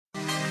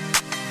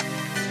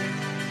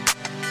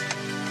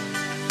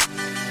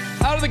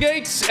of the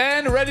gates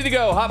and ready to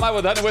go. Hot Mile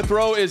with Hutton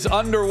Withrow is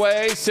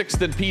underway. 6th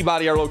and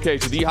Peabody, our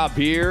location. D-Hop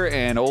Beer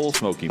and Old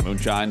Smoky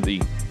Moonshine.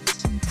 The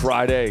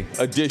Friday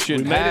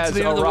edition has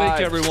arrived. We made it to the end of the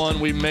week, everyone.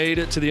 We made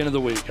it to the end of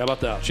the week. How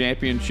about that?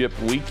 Championship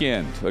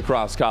weekend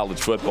across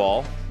college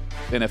football.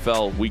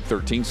 NFL Week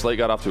 13 slate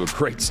got off to a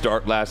great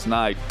start last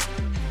night.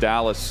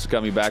 Dallas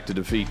coming back to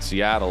defeat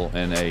Seattle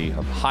in a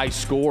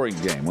high-scoring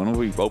game. When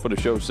we opened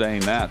a show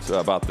saying that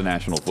about the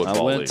National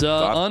Football League?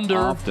 I went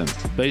under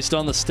based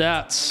on the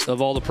stats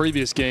of all the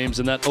previous games,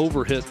 and that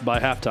over-hit by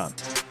halftime.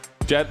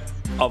 Jet,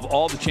 of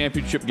all the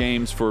championship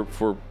games for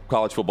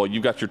college football,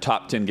 you've got your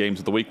top 10 games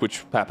of the week,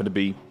 which happen to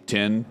be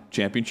 10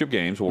 championship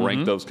games. We'll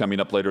rank those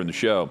coming up later in the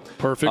show.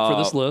 Perfect for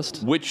this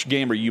list. Which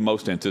game are you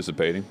most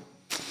anticipating?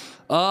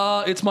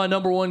 It's my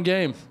number one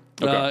game.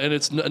 Okay. And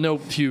it's no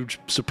huge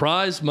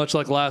surprise. Much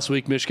like last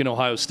week,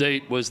 Michigan-Ohio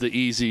State was the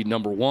easy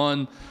number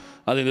one.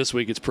 I think this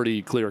week it's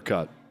pretty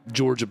clear-cut.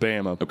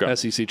 Georgia-Bama,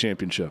 SEC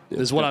championship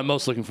is what I'm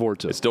most looking forward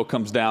to. It still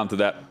comes down to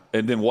that,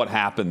 and then what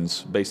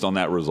happens based on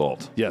that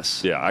result.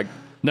 Yes. Yeah.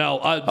 While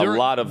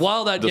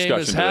that game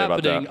is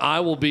happening, I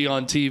will be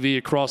on TV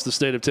across the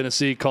state of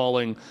Tennessee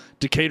calling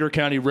Decatur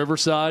County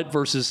Riverside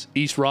versus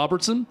East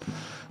Robertson.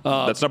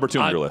 That's number 2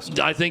 on your list.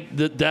 I think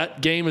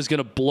that game is going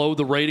to blow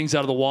the ratings out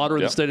of the water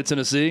in the state of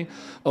Tennessee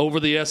over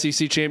the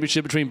SEC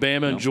championship between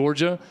Bama and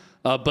Georgia.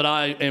 But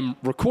I am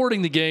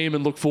recording the game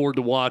and look forward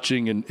to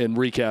watching and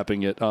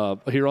recapping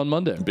it here on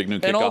Monday. Big noon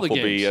kickoff will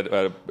be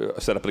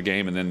set up at a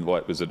game, and then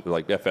what was it,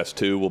 like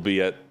FS2 will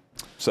be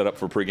set up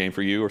for pregame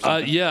for you or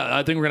something? Yeah,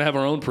 I think we're going to have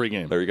our own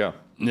pregame. There you go.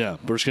 Yeah,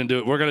 we're just going to do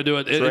it. We're going to do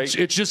it.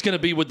 It's just going to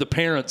be with the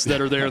parents that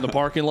are there in the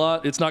parking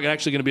lot. It's not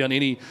actually going to be on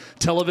any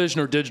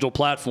television or digital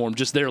platform,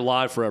 just there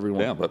live for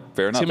everyone. Yeah, but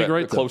fair enough. It's going to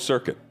be great,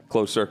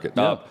 Closed circuit.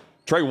 Yeah.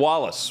 Trey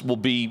Wallace will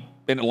be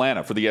in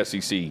Atlanta for the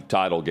SEC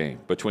title game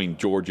between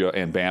Georgia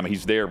and Bama.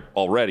 He's there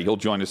already. He'll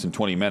join us in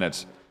 20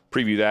 minutes.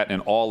 Preview that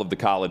and all of the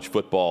college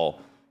football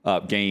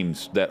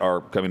games that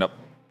are coming up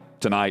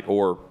tonight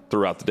or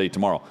throughout the day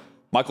tomorrow.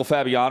 Michael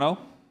Fabiano,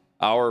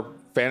 our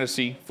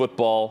fantasy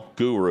football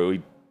guru.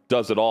 He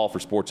does it all for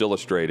Sports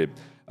Illustrated.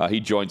 He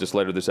joins us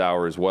later this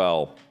hour as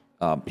well.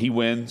 He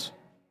wins.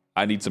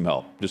 I need some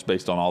help just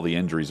based on all the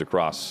injuries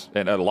across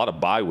and a lot of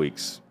bye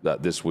weeks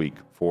this week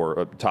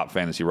for top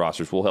fantasy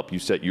rosters. We'll help you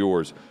set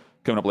yours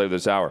coming up later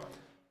this hour.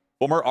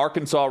 Former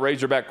Arkansas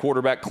Razorback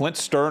quarterback Clint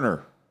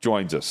Sterner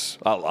joins us.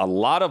 A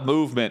lot of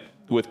movement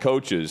with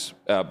coaches,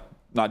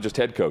 not just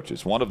head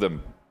coaches. One of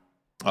them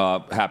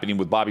happening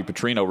with Bobby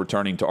Petrino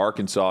returning to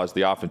Arkansas as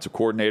the offensive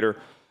coordinator.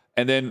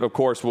 And then, of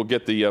course, we'll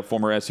get the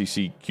former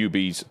SEC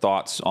QB's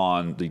thoughts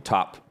on the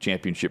top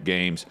championship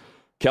games.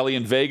 Kelly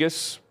in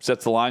Vegas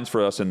sets the lines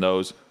for us in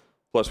those.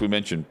 Plus, we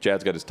mentioned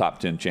Chad's got his top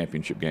 10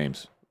 championship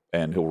games,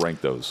 and he'll rank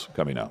those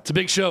coming up. It's a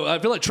big show. I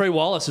feel like Trey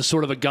Wallace is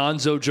sort of a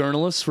gonzo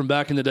journalist from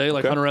back in the day,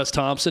 like Hunter S.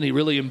 Thompson. He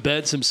really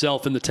embeds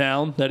himself in the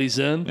town that he's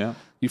in. Yeah.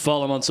 You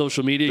follow him on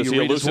social media. Does you he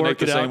read his work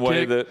the same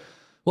way that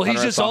Well,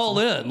 he's just all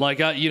in. Like,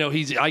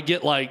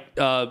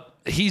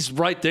 he's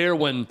right there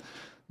when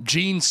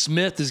Gene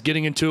Smith is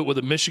getting into it with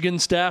a Michigan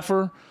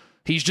staffer.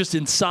 He's just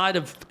inside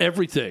of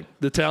everything,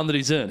 the town that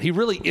he's in. He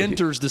really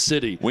enters the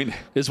city,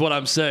 is what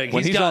I'm saying.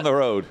 When he's on the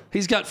road.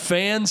 He's got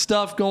fan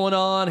stuff going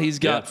on. He's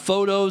got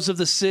photos of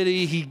the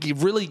city. He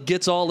really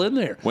gets all in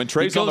there. When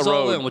Trey's on the road.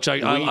 All in, which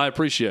I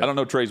appreciate. I don't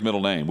know Trey's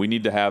middle name. We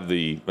need to have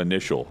the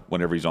initial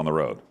whenever he's on the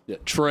road. Yeah,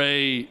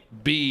 Trey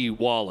B.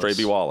 Wallace. Trey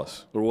B.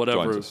 Wallace. Or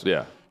whatever.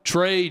 Yeah.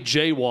 Trey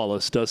J.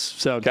 Wallace does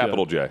sound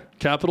Capital good. J.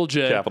 Capital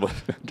J. Capital.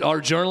 Our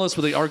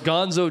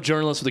gonzo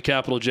journalist with a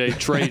capital J,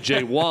 Trey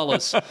J.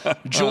 Wallace,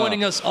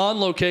 joining us on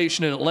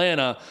location in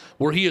Atlanta,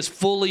 where he has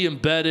fully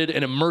embedded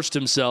and immersed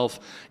himself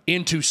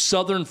into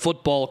Southern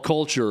football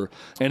culture,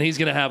 and he's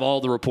going to have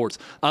all the reports.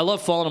 I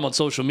love following him on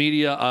social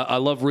media. I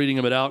love reading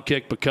him at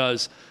OutKick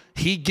because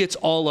he gets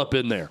all up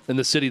in there in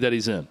the city that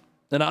he's in,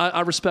 and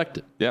I respect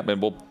it. Yeah,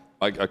 man.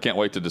 I can't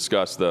wait to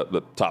discuss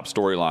the top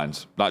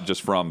storylines, not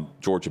just from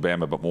Georgia,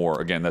 Bama, but more.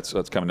 Again, that's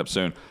coming up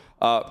soon.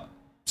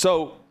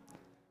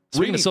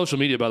 Speaking of social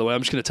media, by the way,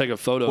 I'm just going to take a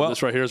photo of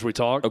this right here as we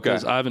talk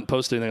because I haven't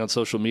posted anything on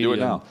social media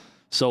in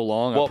so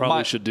long. I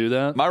probably should do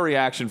that. My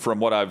reaction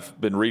from what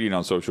I've been reading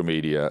on social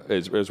media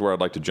is where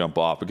I'd like to jump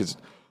off because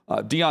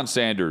Deion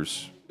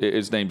Sanders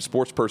is named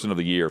Sports Person of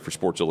the Year for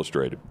Sports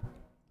Illustrated.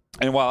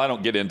 And while I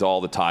don't get into all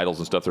the titles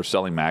and stuff, they're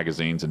selling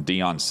magazines and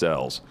Deion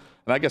sells.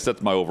 And I guess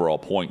that's my overall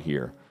point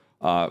here.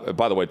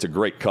 By the way, it's a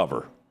great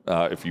cover.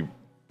 If you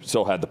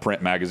still had the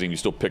print magazine, you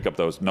still pick up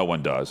those. No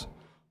one does.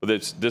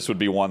 But this would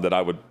be one that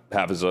I would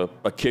have as a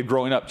kid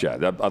growing up,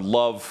 Chad. I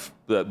love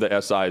the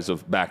SIs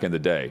of back in the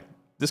day.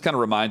 This kind of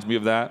reminds me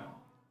of that,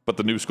 but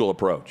the new school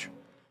approach.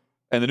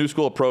 And the new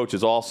school approach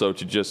is also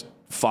to just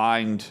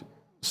find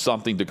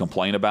something to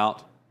complain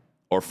about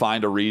or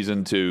find a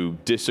reason to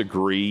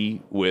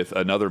disagree with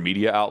another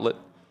media outlet.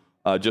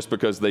 Just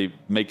because they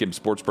make him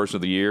Sports Person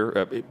of the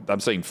Year. I'm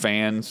saying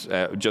fans,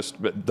 just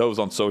those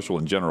on social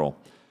in general.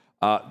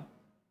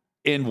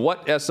 In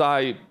what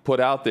SI put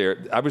out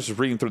there, I was just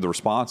reading through the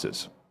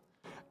responses.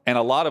 And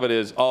a lot of it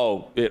is,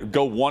 go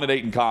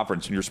 1-8 in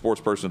conference and you're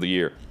sports person of the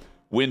year.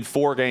 Win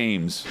 4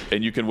 games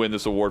and you can win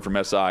this award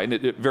from SI. And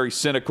it very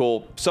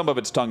cynical. Some of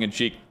it's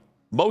tongue-in-cheek.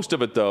 Most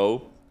of it,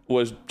 though,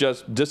 was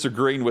just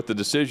disagreeing with the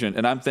decision.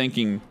 And I'm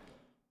thinking,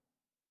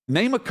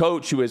 name a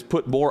coach who has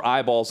put more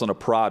eyeballs on a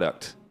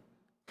product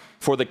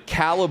for the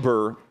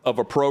caliber of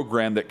a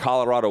program that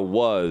Colorado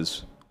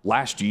was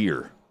last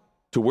year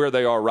to where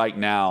they are right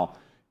now,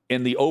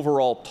 and the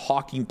overall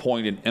talking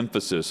point and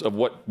emphasis of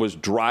what was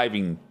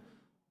driving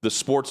the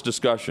sports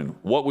discussion,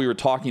 what we were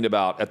talking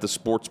about at the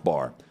sports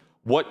bar,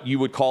 what you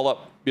would call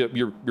up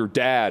your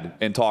dad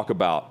and talk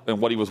about and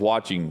what he was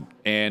watching,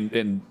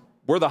 and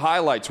where the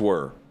highlights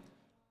were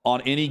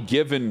on any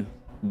given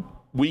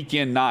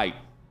weekend night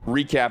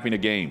recapping a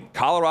game.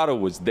 Colorado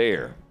was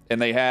there,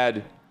 and they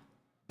had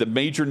the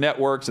major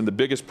networks and the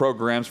biggest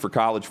programs for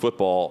college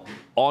football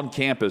on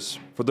campus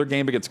for their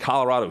game against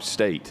Colorado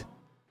State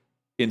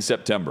in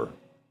September.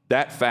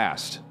 That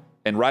fast.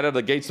 And right out of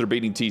the gates, they're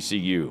beating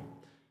TCU.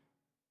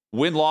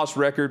 Win-loss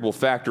record will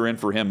factor in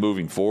for him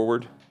moving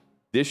forward.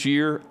 This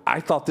year, I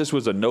thought this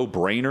was a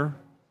no-brainer,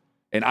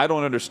 and I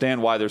don't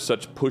understand why there's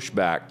such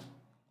pushback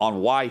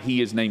on why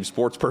he is named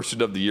Sports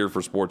Person of the Year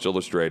for Sports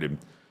Illustrated,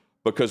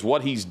 because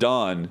what he's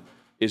done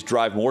is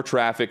drive more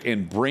traffic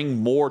and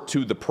bring more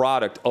to the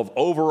product of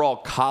overall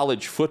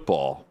college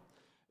football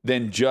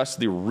than just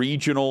the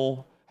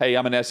regional, hey,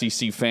 I'm an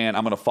SEC fan,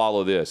 I'm going to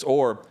follow this.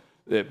 Or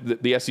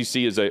the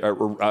SEC is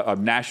a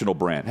national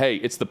brand. Hey,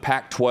 it's the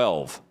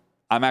Pac-12.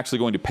 I'm actually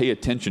going to pay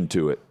attention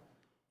to it.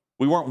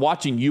 We weren't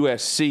watching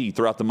USC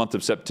throughout the month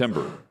of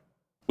September.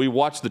 We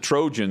watched the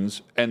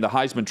Trojans and the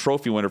Heisman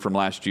Trophy winner from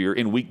last year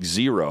in week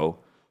 0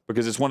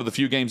 because it's one of the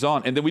few games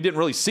on. And then we didn't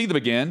really see them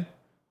again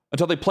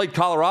until they played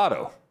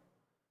Colorado.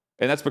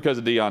 And that's because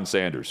of Deion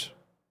Sanders.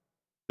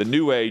 The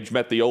new age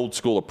met the old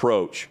school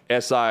approach.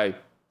 SI,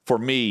 for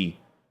me,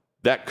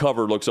 that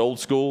cover looks old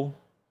school.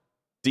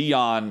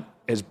 Deion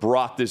has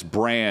brought this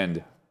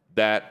brand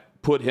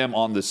that put him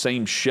on the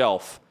same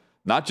shelf,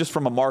 not just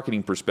from a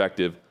marketing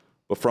perspective,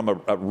 but from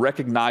a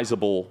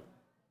recognizable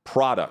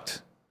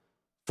product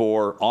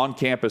for on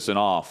campus and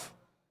off.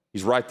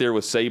 He's right there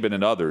with Saban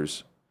and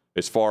others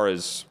as far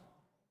as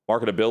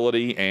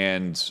marketability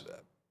and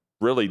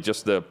really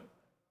just the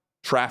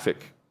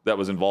traffic that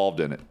was involved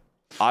in it.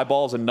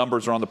 Eyeballs and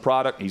numbers are on the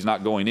product. He's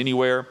not going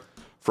anywhere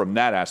from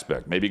that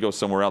aspect. Maybe he goes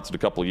somewhere else in a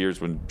couple of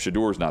years when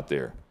Shadur's not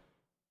there.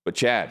 But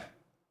Chad,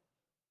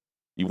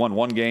 he won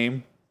 1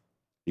 game.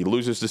 He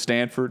loses to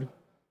Stanford,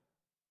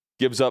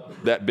 gives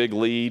up that big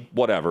lead,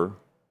 whatever.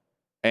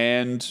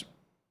 And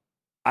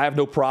I have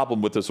no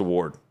problem with this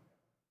award.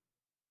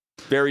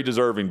 Very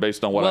deserving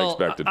based on what I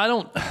expected.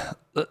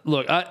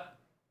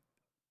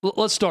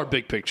 Let's start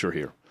big picture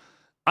here.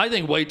 I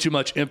think way too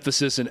much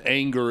emphasis and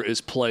anger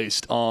is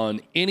placed on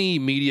any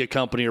media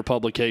company or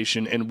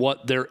publication and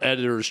what their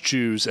editors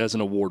choose as an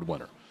award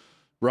winner,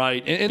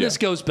 right? And this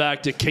goes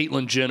back to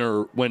Caitlyn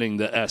Jenner winning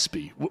the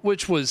ESPY,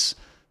 which was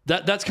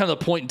that's kind of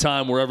the point in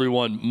time where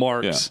everyone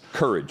marks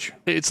courage.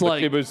 It's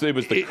like it was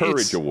the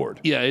Courage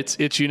Award. Yeah, it's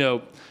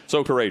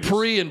so courageous.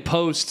 Pre and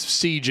post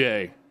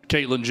CJ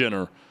Caitlyn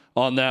Jenner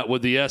on that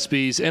with the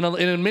ESPYs, and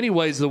in many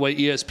ways the way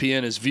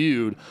ESPN is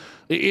viewed.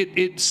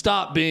 It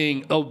stopped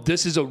being,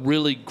 this is a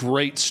really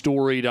great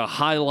story to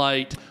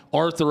highlight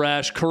Arthur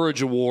Ashe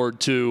Courage Award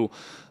to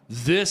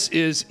this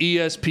is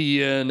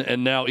ESPN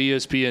and now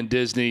ESPN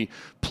Disney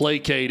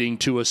placating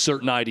to a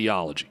certain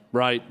ideology,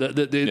 right?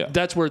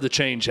 That's where the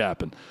change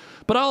happened.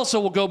 But I also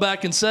will go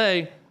back and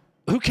say,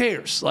 who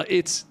cares? Like,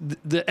 it's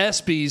the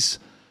ESPYs,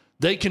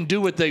 they can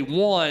do what they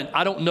want.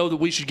 I don't know that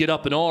we should get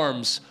up in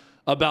arms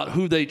about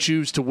who they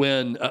choose to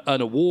win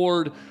an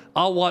award.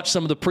 I'll watch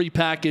some of the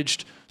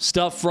prepackaged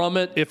stuff from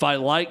it if I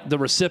like the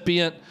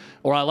recipient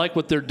or I like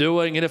what they're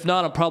doing. And if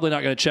not, I'm probably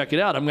not going to check it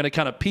out. I'm going to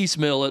kind of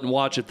piecemeal it and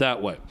watch it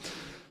that way.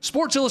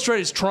 Sports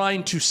Illustrated is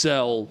trying to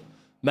sell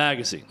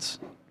magazines,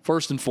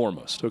 first and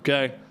foremost,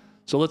 okay?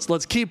 So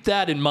let's keep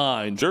that in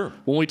mind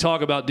when we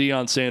talk about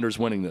Deion Sanders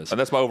winning this. And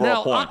that's my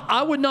overall point.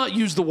 I would not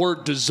use the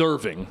word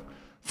deserving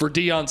for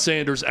Deion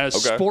Sanders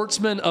as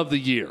Sportsman of the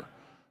Year.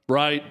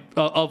 Right?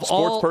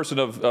 Sports Person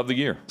of the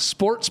Year.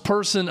 Sports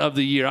Person of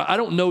the Year. I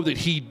don't know that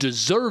he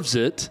deserves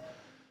it,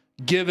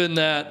 given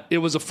that it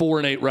was a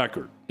 4-8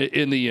 record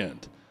in the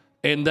end.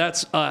 And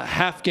that's a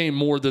half game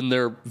more than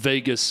their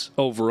Vegas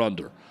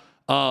over-under.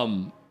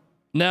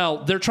 Now,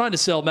 they're trying to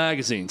sell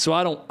magazines, so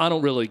I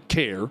don't really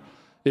care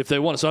if they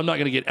want it. So I'm not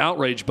going to get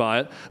outraged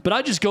by it. But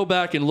I just go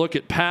back and look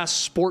at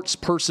past Sports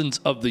Persons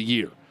of the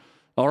Year.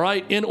 All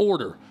right? In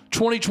order.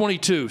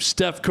 2022,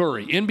 Steph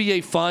Curry,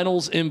 NBA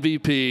Finals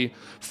MVP,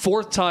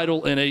 4th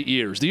title in 8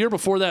 years. The year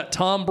before that,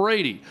 Tom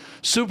Brady,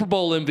 Super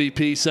Bowl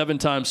MVP,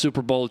 7-time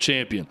Super Bowl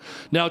champion.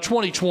 Now,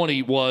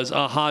 2020 was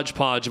a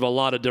hodgepodge of a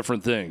lot of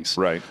different things.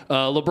 Right.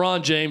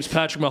 LeBron James,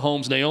 Patrick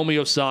Mahomes, Naomi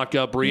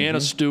Osaka,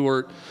 Breanna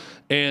Stewart,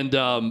 and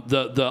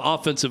the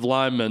offensive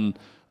lineman,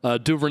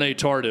 Duvernay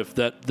Tardif,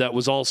 that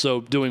was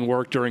also doing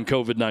work during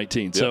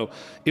COVID-19. Yep. So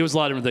it was a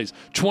lot of different things.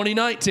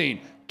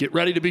 2019, Get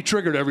ready to be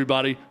triggered,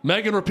 everybody.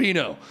 Megan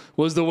Rapinoe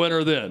was the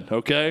winner then,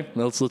 okay?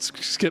 Let's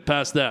skip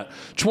past that.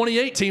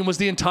 2018 was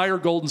the entire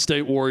Golden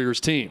State Warriors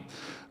team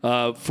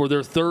for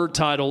their third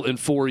title in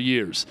 4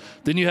 years.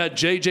 Then you had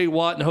J.J.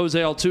 Watt and Jose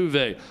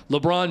Altuve,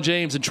 LeBron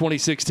James in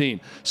 2016,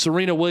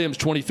 Serena Williams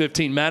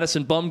 2015,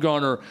 Madison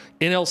Bumgarner,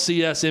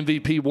 NLCS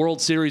MVP, World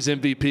Series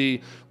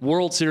MVP,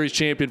 World Series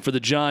champion for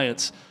the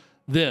Giants.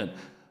 Then,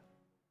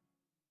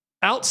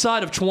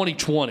 outside of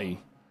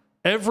 2020,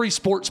 every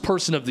sports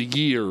person of the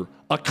year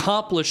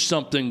accomplished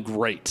something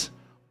great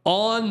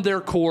on their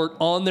court,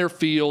 on their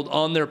field,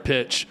 on their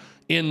pitch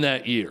in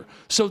that year.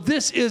 So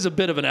this is a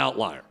bit of an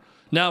outlier.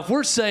 Now, if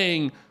we're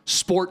saying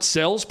sports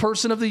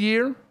salesperson of the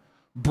year,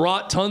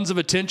 brought tons of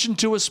attention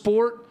to a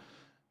sport,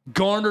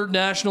 garnered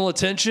national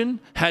attention,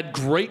 had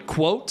great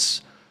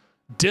quotes,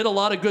 did a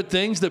lot of good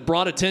things that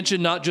brought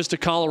attention not just to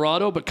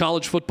Colorado, but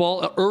college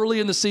football early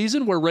in the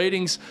season where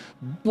ratings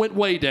went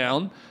way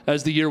down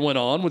as the year went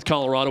on with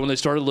Colorado when they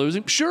started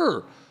losing.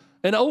 Sure.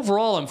 And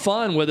overall, I'm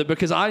fine with it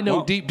because I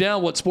know deep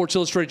down what Sports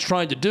Illustrated's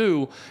trying to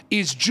do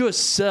is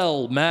just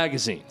sell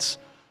magazines.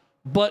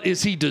 But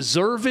is he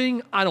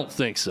deserving? I don't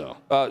think so.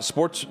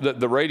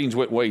 The ratings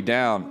went way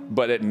down,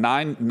 but at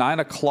 9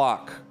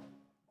 o'clock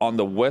on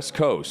the West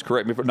Coast,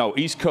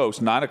 East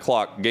Coast, 9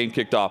 o'clock, game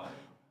kicked off.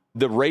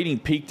 The rating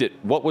peaked at,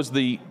 what was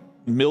the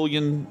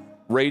million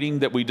rating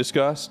that we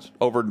discussed?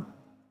 Over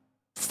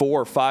 4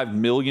 or 5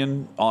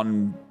 million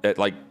at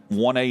like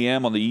 1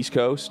 a.m. on the East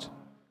Coast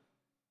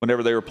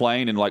whenever they were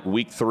playing in like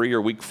week 3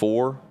 or week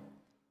 4.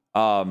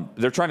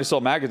 They're trying to sell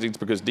magazines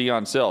because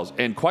Deion sells.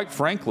 And quite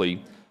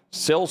frankly,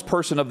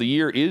 salesperson of the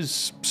year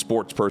is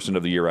sports person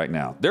of the year right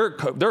now. There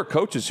are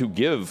coaches who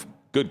give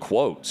good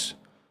quotes,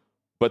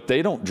 but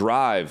they don't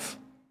drive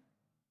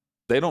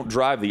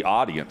the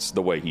audience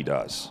the way he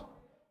does.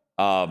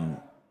 How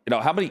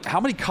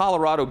many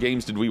Colorado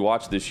games did we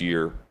watch this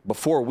year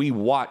before we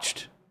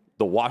watched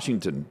the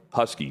Washington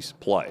Huskies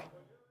play?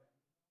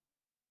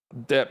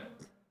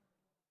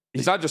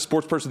 He's not just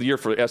sports person of the year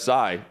for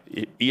SI,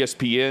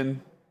 ESPN,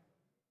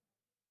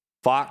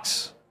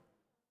 Fox.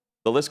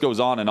 The list goes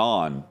on and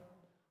on.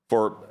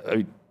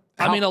 A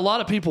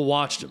lot of people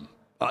watched him.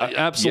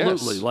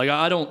 Absolutely. Yes. Like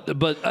I don't,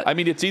 but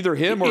it's either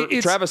him or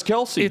Travis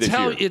Kelce.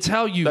 It's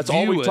how you. That's view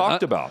all we it.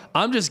 talked about.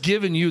 I'm just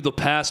giving you the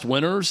past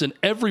winners, and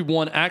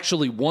everyone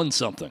actually won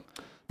something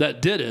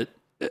that did it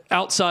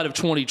outside of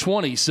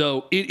 2020.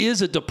 So it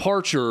is a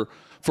departure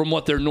from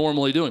what they're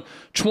normally doing.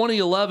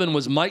 2011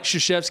 was Mike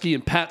Krzyzewski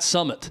and Pat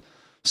Summitt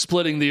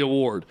splitting the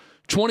award.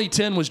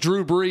 2010 was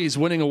Drew Brees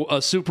winning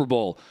a Super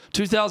Bowl.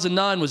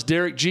 2009 was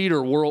Derek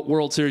Jeter,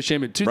 World Series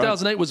champion.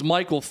 2008 was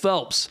Michael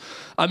Phelps.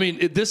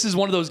 This is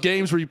one of those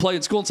games where you play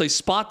in school and say,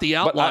 spot the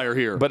outlier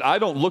here. But I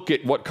don't look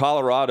at what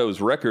Colorado's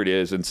record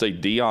is and say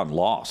Deion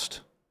lost.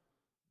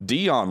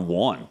 Deion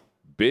won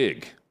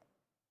big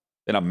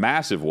in a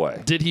massive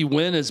way. Did he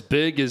win as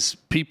big as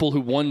people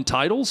who won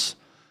titles?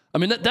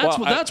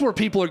 That's where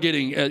people are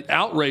getting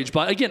outraged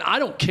by. Again, I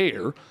don't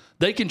care.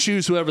 They can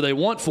choose whoever they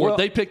want for it.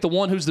 They pick the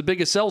one who's the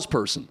biggest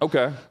salesperson.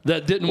 Okay.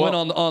 That didn't win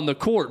on the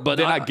court. But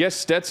then I guess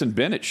Stetson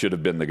Bennett should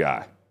have been the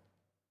guy.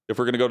 If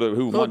we're going to go to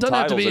who won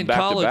titles and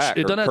back-to-back.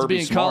 It doesn't have to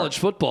be in college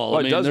football.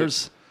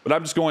 But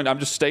I'm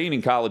just staying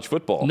in college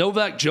football.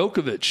 Novak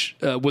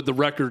Djokovic with the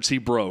records he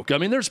broke.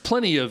 There's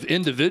plenty of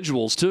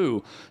individuals,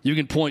 too, you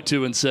can point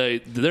to and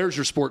say, there's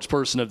your sports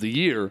person of the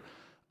year.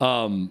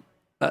 But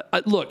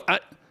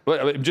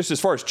just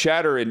as far as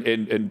chatter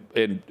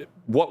and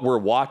what we're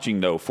watching,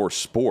 though, for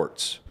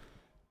sports,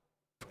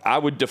 I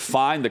would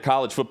define the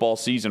college football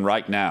season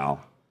right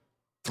now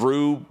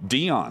through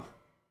Deion.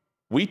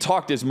 We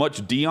talked as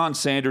much Deion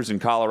Sanders in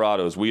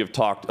Colorado as we have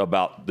talked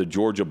about the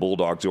Georgia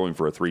Bulldogs going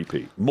for a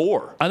three-peat.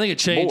 More. I think it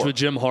changed with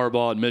Jim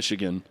Harbaugh in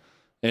Michigan.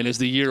 And as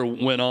the year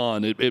went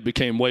on, it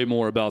became way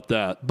more about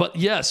that. But,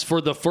 yes, for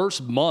the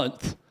first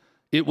month,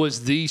 it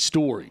was the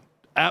story.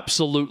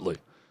 Absolutely.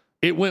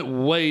 It went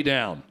way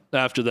down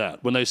after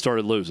that when they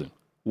started losing.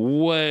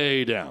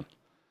 Way down.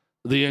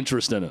 The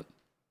interest in it.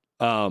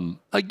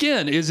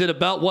 Again, is it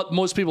about what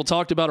most people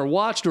talked about or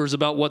watched, or is it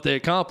about what they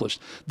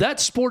accomplished?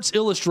 That's Sports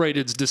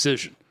Illustrated's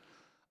decision.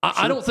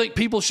 I don't think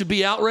people should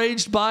be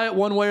outraged by it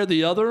one way or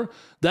the other.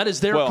 That is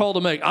their call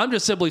to make. I'm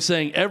just simply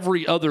saying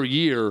every other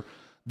year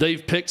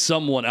they've picked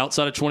someone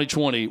outside of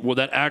 2020 where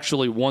that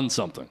actually won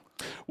something.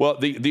 Well,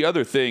 the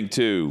other thing,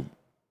 too,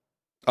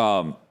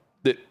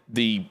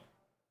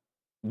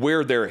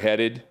 where they're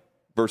headed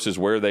versus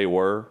where they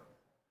were,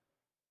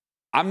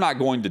 I'm not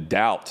going to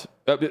doubt.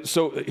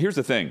 So here's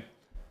the thing.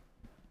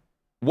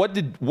 What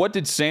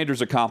did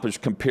Sanders accomplish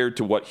compared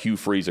to what Hugh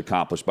Freeze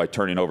accomplished by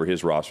turning over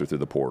his roster through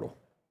the portal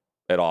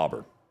at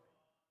Auburn?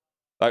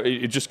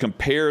 Just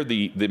compare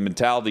the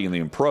mentality and the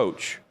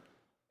approach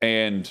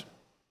and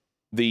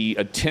the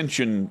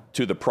attention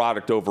to the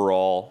product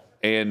overall,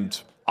 and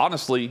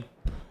honestly,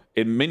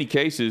 in many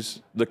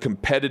cases, the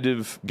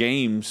competitive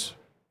games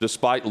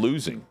despite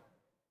losing.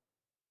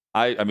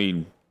 I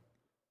mean,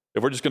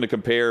 if we're just going to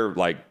compare,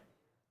 like,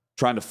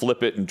 trying to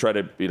flip it and try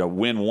to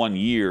win one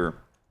year,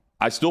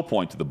 I still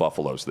point to the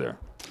Buffaloes there.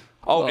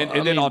 Oh,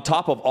 and then on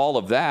top of all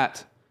of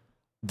that,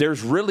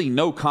 there's really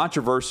no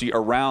controversy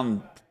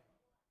around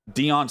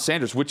Deion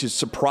Sanders, which is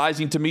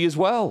surprising to me as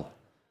well.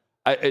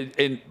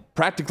 In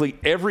practically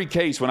every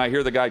case when I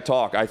hear the guy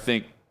talk, I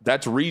think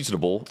that's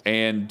reasonable,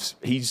 and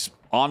he's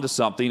onto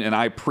something, and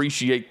I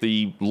appreciate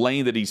the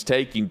lane that he's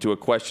taking to a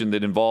question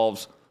that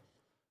involves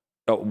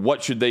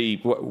what should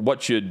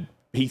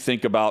he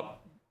think about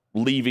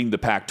leaving the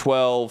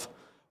Pac-12,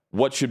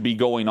 what should be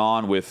going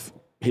on with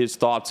his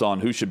thoughts on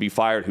who should be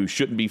fired, who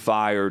shouldn't be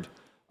fired,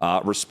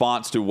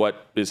 response to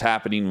what is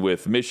happening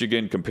with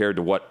Michigan compared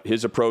to what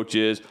his approach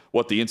is,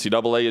 what the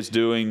NCAA is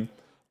doing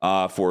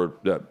for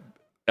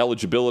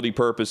eligibility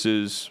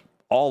purposes,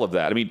 all of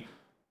that. I mean,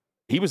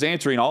 he was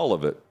answering all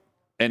of it,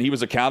 and he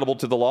was accountable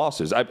to the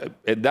losses.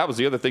 And that was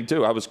the other thing,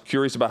 too. I was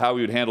curious about how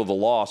he would handle the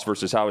loss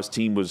versus how his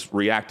team was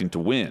reacting to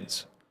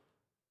wins.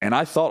 And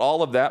I thought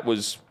all of that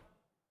was,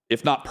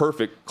 if not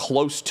perfect,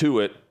 close to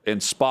it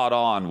and spot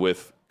on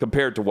with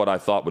compared to what I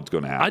thought was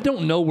going to happen. I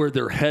don't know where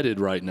they're headed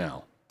right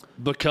now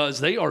because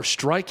they are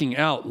striking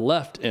out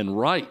left and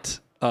right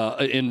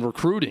in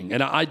recruiting.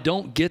 And I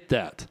don't get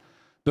that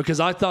because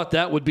I thought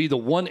that would be the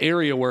one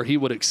area where he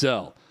would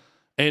excel.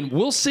 And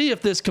we'll see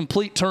if this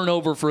complete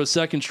turnover for a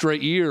second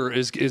straight year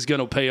is going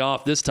to pay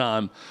off this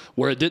time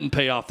where it didn't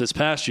pay off this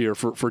past year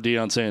for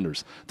Deion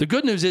Sanders. The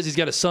good news is he's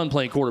got a son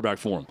playing quarterback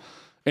for him,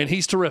 and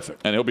he's terrific.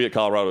 And he'll be at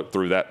Colorado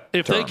through that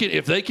term.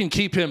 If they can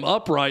keep him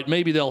upright,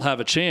 maybe they'll have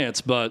a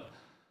chance, but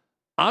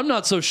I'm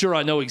not so sure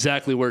I know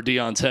exactly where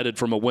Deion's headed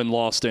from a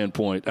win-loss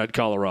standpoint at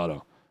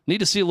Colorado. Need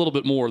to see a little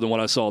bit more than what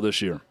I saw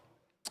this year.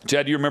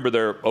 Chad, do you remember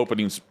their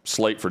opening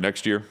slate for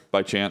next year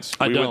by chance?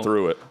 We went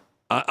through it.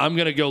 I'm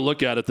going to go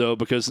look at it, though,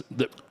 because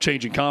they're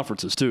changing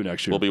conferences, too,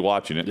 next year. We'll be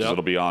watching it because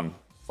it'll be on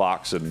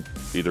Fox and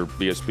either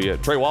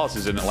ESPN. Trey Wallace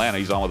is in Atlanta.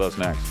 He's on with us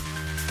next.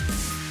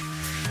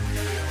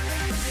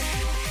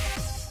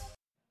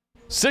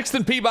 6th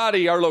and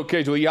Peabody, our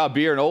location with Yaw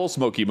Beer and Old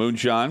Smoky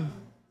Moonshine.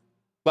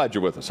 Glad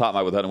you're with us. Hot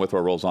Mic with Head and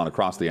Withrow rolls on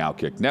across the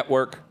OutKick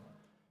Network.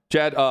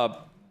 Chad,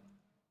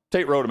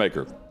 Tate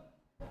Rodemaker,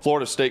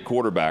 Florida State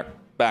quarterback,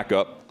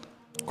 backup.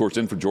 Of course,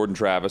 in for Jordan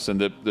Travis. And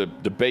the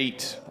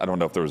debate, I don't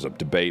know if there was a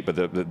debate,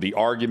 but the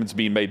arguments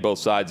being made both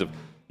sides of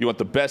you want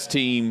the best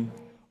team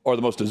or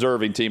the most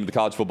deserving team in the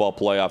college football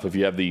playoff if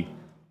you have the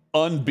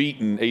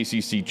unbeaten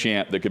ACC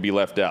champ that could be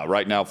left out.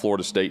 Right now,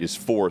 Florida State is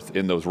 4th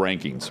in those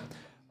rankings.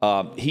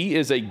 He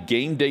is a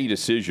game day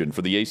decision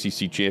for the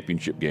ACC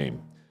championship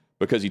game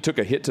because he took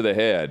a hit to the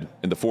head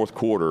in the 4th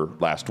quarter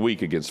last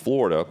week against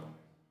Florida.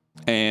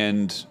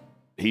 And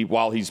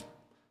while he's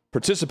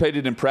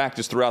participated in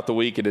practice throughout the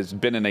week, it has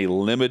been in a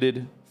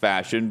limited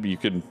fashion. You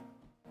can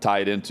tie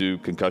it into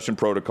concussion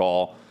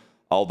protocol,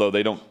 although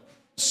they don't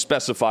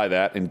specify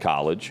that in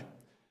college.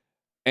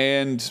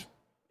 And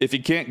if he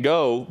can't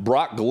go,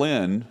 Brock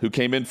Glenn, who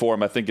came in for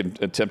him, I think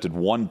attempted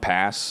one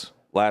pass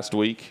last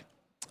week.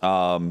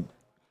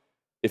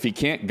 If he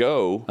can't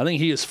go... I think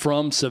he is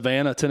from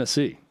Savannah,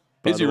 Tennessee.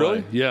 Is he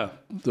really? Yeah,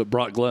 the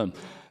Brock Glenn.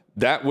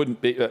 That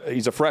wouldn't be...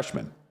 he's a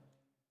freshman.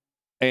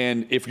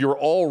 And if you're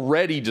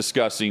already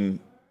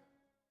discussing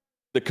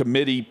the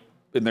committee,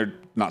 and they're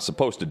not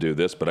supposed to do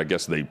this, but I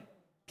guess they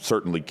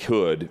certainly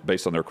could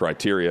based on their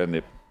criteria, and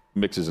it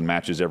mixes and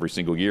matches every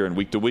single year and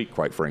week to week,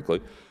 quite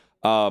frankly.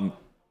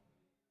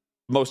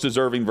 Most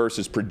deserving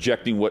versus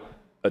projecting what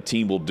a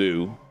team will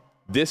do.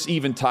 This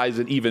even ties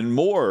it even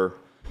more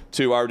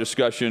to our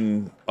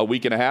discussion a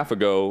week and a half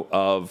ago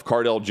of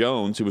Cardell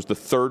Jones, who was the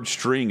 3rd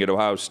string at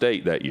Ohio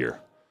State that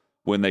year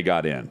when they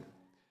got in.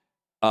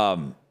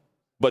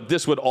 But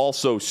this would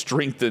also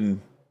strengthen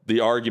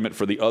the argument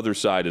for the other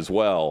side as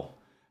well.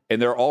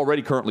 And they're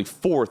already currently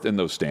 4th in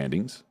those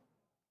standings.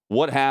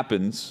 What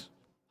happens,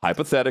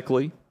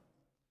 hypothetically,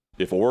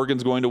 if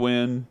Oregon's going to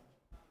win,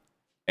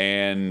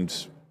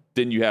 and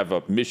then you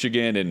have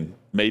Michigan and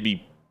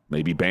maybe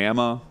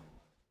Bama,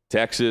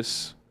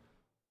 Texas,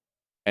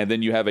 and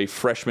then you have a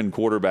freshman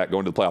quarterback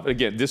going to the playoff.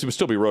 Again, this would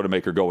still be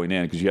Rodemaker going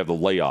in because you have the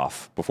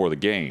layoff before the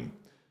game.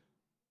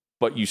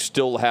 But you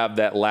still have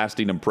that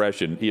lasting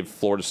impression. If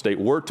Florida State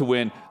were to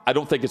win, I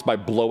don't think it's by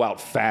blowout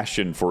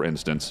fashion, for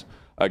instance,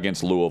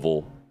 against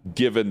Louisville,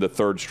 given the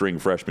 3rd-string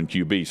freshman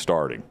QB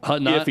starting,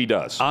 if he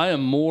does. I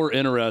am more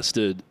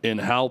interested in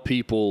how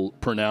people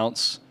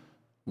pronounce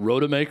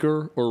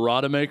Rodemaker or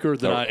Rodemaker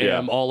than I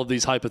am all of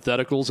these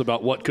hypotheticals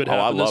about what could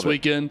happen this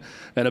weekend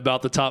and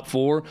about the top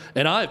 4.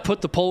 And I have put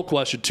the poll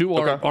question to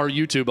our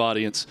YouTube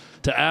audience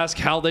to ask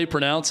how they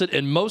pronounce it,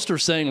 and most are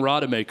saying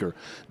Rodemaker.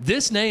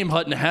 This name,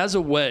 Hutton, has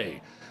a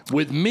way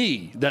with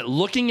me that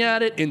looking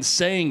at it and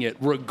saying it,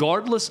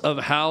 regardless of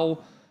how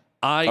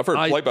I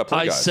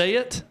say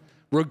it,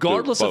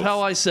 regardless of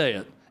how I say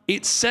it,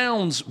 it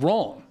sounds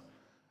wrong.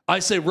 I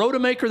say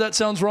Rodemaker, that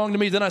sounds wrong to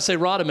me. Then I say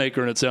Rodemaker,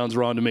 and it sounds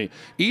wrong to me.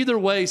 Either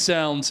way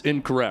sounds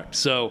incorrect.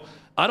 So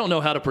I don't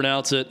know how to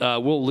pronounce it.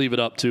 We'll leave it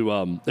up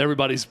to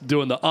everybody's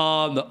doing the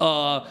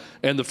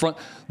and the front.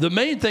 The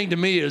main thing to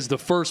me is the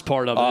first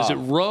part of it. Is it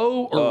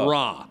Ro or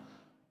Ra?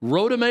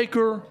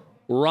 Rodemaker,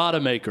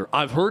 Rodemaker.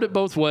 I've heard it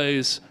both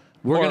ways.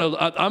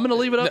 I'm gonna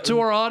leave it up to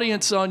our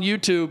audience on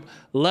YouTube.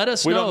 Let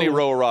us know. We don't need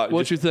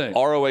what you think.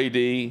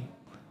 ROAD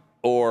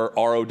or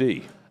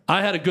ROD.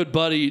 I had a good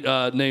buddy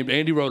named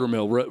Andy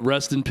Rodermill,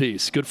 rest in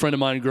peace, good friend of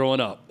mine growing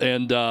up.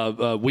 And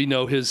we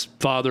know his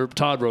father,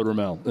 Todd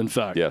Rodermill, in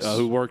fact,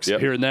 who works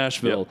here in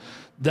Nashville. Yep.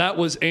 That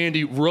was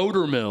Andy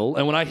Rodermill.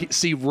 And when I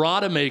see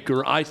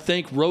Rodemaker, I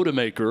think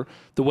Rodemaker,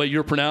 the way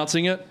you're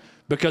pronouncing it,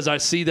 because I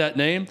see that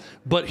name.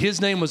 But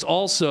his name was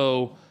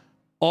also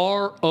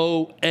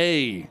ROAD,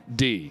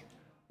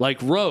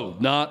 like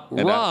road, not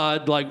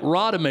rod, like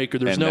Rodemaker.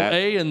 There's no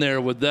A in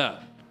there with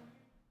that.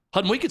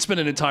 Hutton, we could spend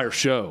an entire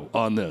show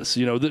on this.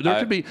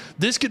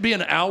 This could be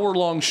an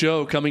hour-long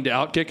show coming to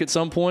OutKick at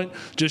some point,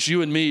 just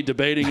you and me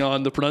debating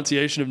on the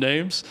pronunciation of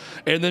names,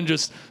 and then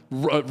just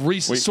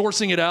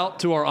sourcing it out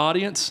to our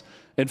audience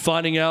and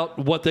finding out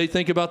what they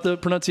think about the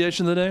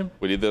pronunciation of the name.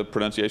 We need the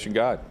pronunciation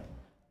guide.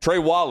 Trey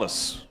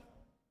Wallace.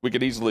 We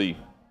could easily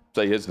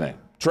say his name.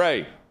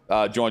 Trey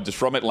joins us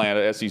from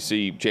Atlanta,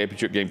 SEC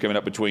championship game coming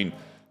up between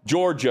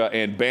Georgia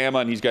and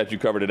Bama, and he's got you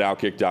covered at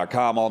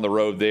OutKick.com on the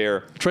road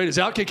there. Trey, does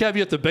OutKick have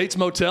you at the Bates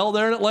Motel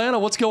there in Atlanta?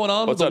 What's going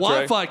on with the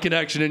Wi-Fi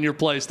connection in your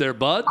place there,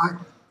 bud?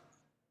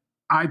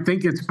 I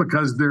think it's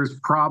because there's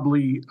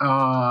probably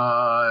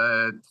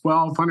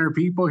 1,200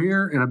 people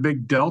here in a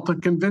big Delta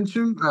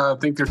convention. I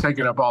think they're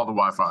taking up all the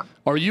Wi-Fi.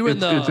 Are you in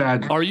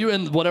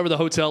whatever the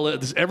hotel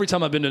is? Every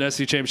time I've been to an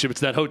SEC championship,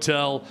 it's that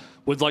hotel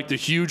with like the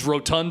huge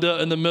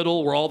rotunda in the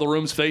middle where all the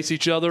rooms face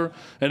each other,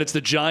 and it's the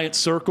giant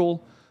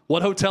circle.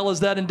 What hotel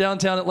is that in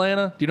downtown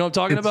Atlanta? Do you know what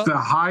I'm talking about? It's the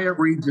Hyatt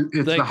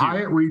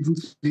Hyatt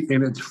Regency,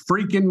 and it's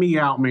freaking me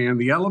out, man.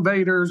 The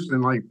elevators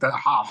and like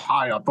how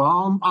high up.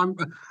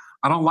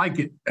 I don't like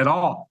it at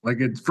all. Like,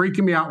 it's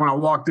freaking me out. When I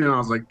walked in, I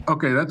was like,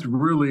 okay, that's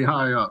really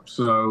high up.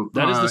 So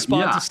that is the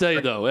spot to stay,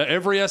 though.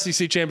 Every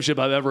SEC championship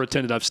I've ever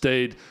attended, I've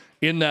stayed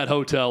in that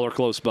hotel or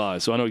close by.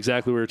 So I know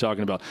exactly what you're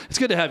talking about. It's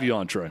good to have you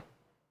on, Trey.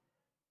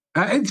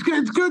 It's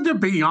good to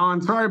be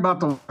on. Sorry about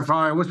the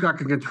Wi-Fi. I wish I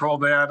could control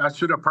that. I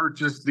should have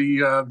purchased the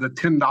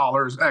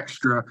 $10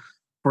 extra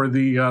for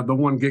the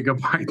 1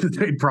 gigabyte that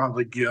they'd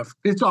probably give.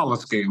 It's all a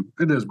scam.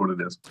 It is what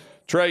it is.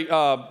 Trey,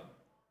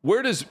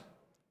 where does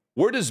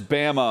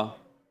Bama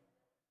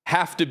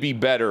have to be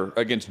better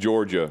against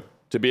Georgia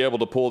to be able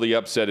to pull the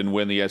upset and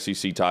win the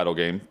SEC title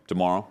game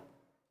tomorrow?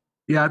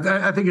 Yeah,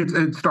 I think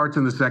it starts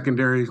in the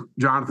secondary,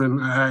 Jonathan.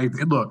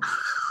 Look,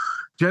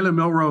 Jalen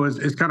Milroe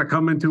is kind of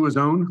come into his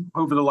own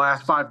over the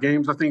last 5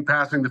 games, I think,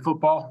 passing the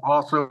football.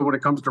 Also, when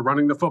it comes to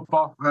running the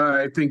football,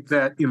 I think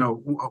that,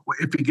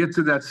 if he gets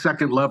to that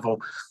second level,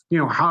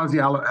 how's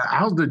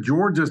the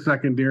Georgia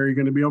secondary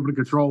going to be able to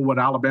control what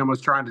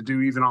Alabama's trying to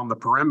do even on the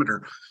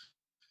perimeter?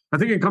 I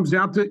think it comes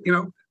down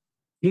to,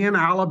 can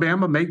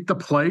Alabama make the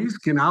plays?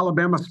 Can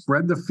Alabama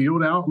spread the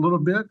field out a little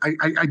bit?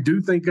 I do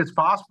think it's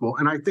possible,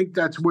 and I think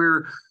that's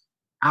where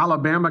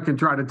Alabama can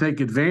try to take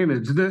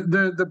advantage.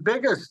 The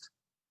biggest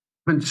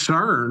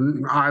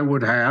concern I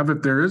would have,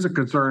 if there is a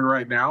concern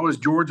right now, is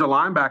Georgia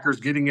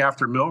linebackers getting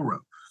after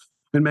Milroe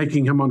and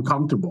making him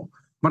uncomfortable.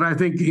 But I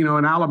think,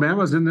 and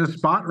Alabama's in this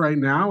spot right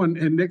now, and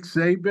Nick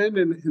Saban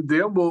and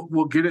them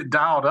will get it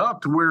dialed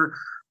up to where,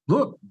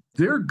 look,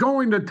 they're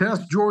going to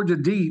test Georgia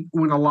deep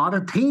when a lot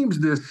of teams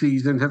this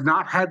season have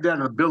not had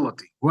that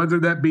ability, whether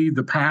that be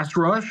the pass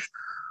rush,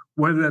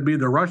 whether that be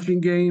the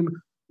rushing game,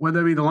 whether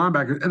that be the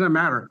linebackers. It doesn't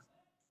matter.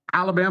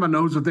 Alabama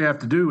knows what they have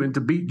to do, and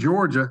to beat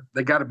Georgia,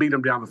 they got to beat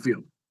them down the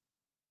field.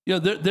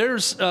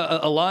 There's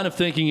a line of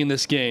thinking in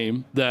this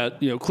game that,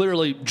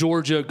 clearly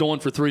Georgia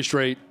going for 3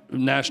 straight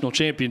national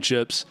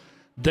championships,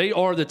 they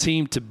are the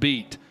team to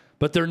beat,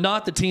 but they're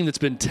not the team that's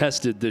been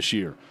tested this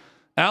year.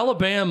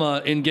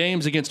 Alabama in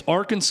games against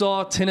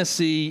Arkansas,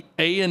 Tennessee,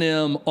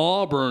 A&M,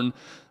 Auburn,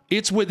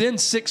 it's within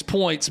 6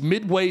 points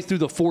midway through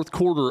the fourth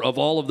quarter of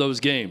all of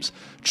those games.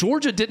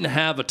 Georgia didn't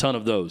have a ton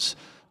of those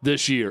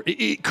this year.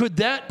 Could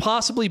that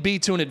possibly be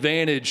to an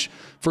advantage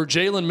for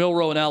Jalen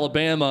Milroe and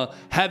Alabama,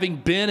 having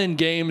been in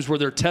games where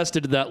they're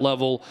tested to that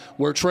level,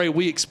 where, Trey,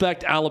 we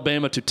expect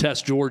Alabama to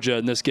test Georgia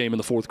in this game in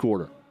the fourth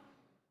quarter?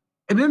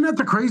 And isn't that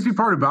the crazy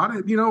part about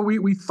it?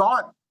 We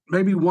thought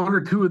maybe 1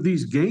 or 2 of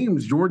these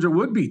games Georgia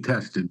would be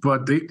tested,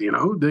 but they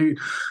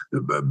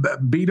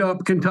beat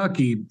up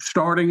Kentucky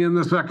starting in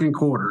the second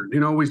quarter.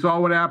 We saw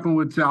what happened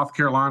with South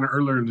Carolina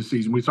earlier in the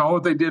season. We saw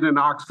what they did in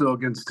Knoxville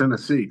against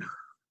Tennessee.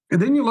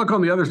 And then you look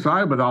on the other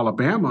side with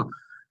Alabama,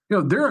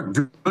 they're a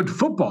good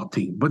football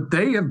team, but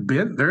there have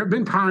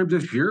been times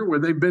this year where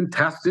they've been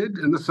tested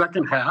in the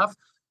second half.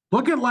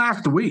 Look at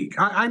last week.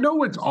 I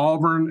know it's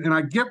Auburn, and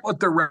I get what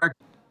the record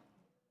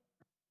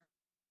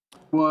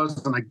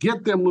was, and I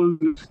get them losing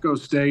to Mexico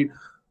State,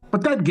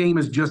 but that game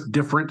is just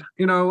different.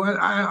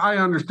 I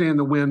understand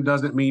the win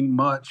doesn't mean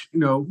much,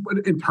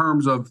 in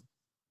terms of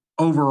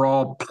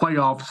overall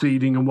playoff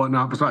seeding and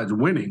whatnot besides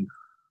winning.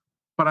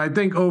 But I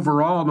think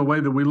overall, in the way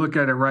that we look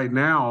at it right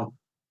now,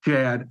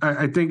 Chad,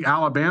 I think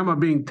Alabama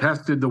being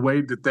tested the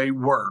way that they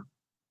were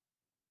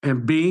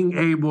and being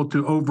able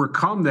to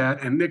overcome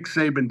that, and Nick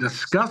Saban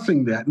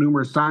discussing that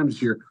numerous times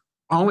this year,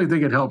 I only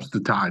think it helps the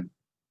Tide.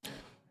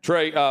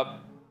 Trey,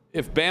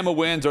 If Bama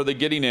wins, are they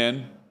getting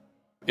in?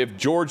 If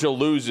Georgia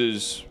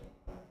loses,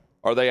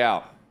 are they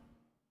out?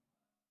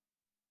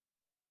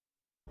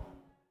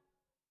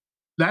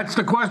 That's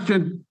the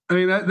question. I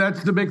mean,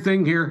 that's the big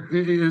thing here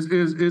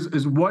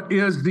is what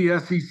is the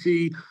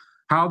SEC?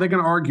 How are they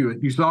going to argue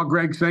it? You saw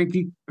Greg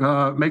Sankey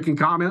making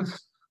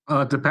comments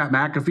to Pat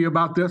McAfee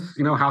about this.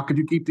 How could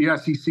you keep the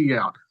SEC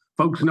out?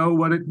 Folks know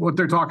what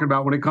they're talking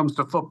about when it comes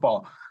to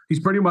football. He's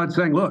pretty much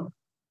saying, look,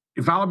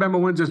 if Alabama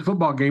wins this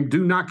football game,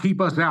 do not keep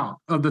us out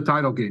of the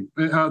title game,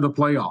 the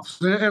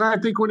playoffs. And I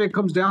think when it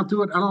comes down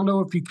to it, I don't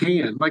know if you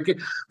can.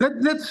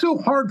 That's so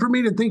hard for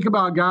me to think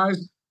about,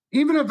 guys.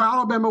 Even if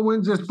Alabama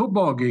wins this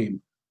football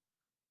game,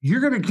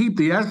 you're going to keep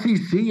the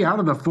SEC out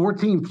of the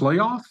 14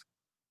 playoff?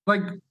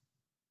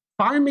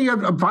 Find me a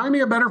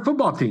better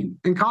football team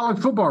in college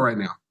football right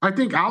now. I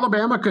think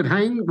Alabama could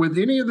hang with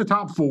any of the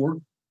top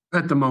four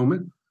at the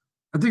moment.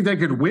 I think they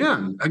could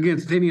win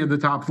against any of the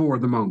top four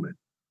at the moment.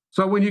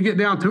 So when you get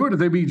down to it, if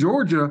they beat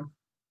Georgia,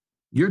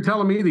 you're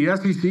telling me the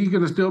SEC is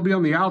going to still be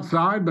on the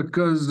outside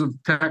because of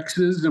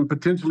Texas and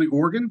potentially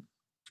Oregon?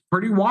 It's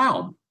pretty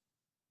wild.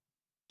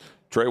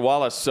 Trey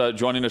Wallace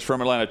joining us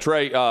from Atlanta.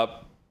 Trey,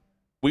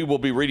 we will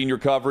be reading your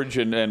coverage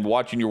and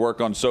watching your work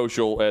on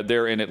social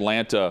there in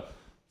Atlanta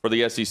for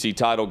the SEC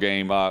title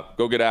game.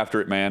 Go get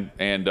after it, man.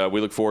 And we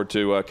look forward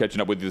to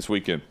catching up with you this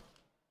weekend.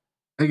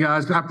 Hey,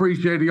 guys, I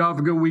appreciate it. Y'all have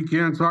a good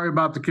weekend. Sorry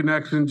about the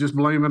connection. Just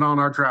blame it on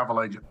our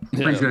travel agent.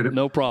 Appreciate it.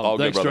 No problem. All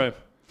Thanks, good,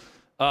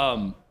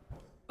 Trey.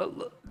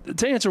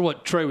 To answer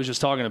what Trey was just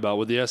talking about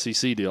with the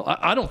SEC deal,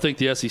 I don't think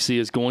the SEC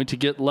is going to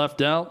get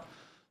left out.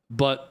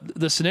 But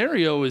the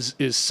scenario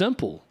is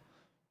simple.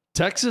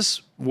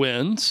 Texas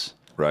wins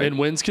and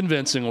wins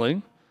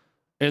convincingly,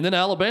 and then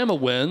Alabama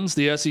wins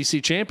the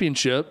SEC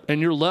championship,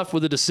 and you're left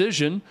with a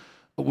decision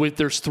with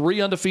there's 3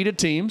 undefeated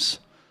teams,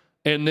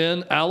 and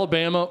then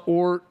Alabama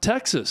or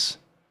Texas.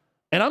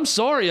 And I'm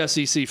sorry,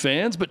 SEC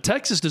fans, but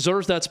Texas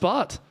deserves that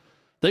spot.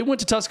 They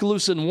went to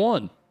Tuscaloosa and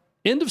won.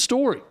 End of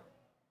story.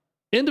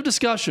 End of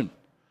discussion.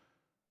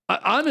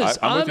 I'm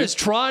as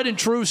tried and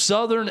true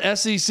Southern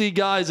SEC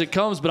guy as it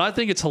comes, but I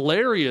think it's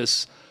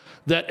hilarious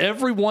that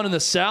everyone in the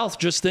South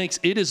just thinks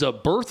it is a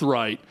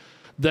birthright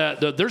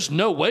that there's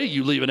no way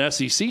you leave an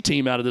SEC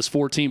team out of this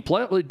 14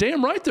 play.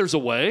 Damn right there's a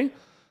way.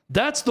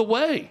 That's the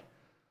way.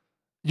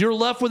 You're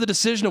left with a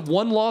decision of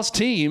 1-loss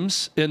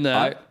teams in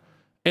that.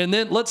 And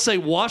then let's say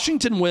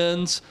Washington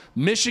wins,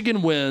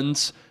 Michigan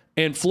wins,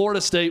 and Florida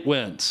State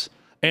wins,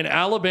 and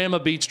Alabama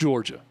beats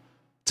Georgia.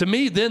 To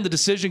me, then the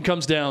decision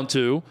comes down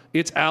to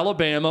it's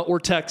Alabama or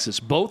Texas.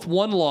 Both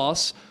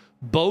 1-loss,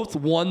 both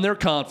won their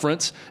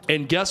conference,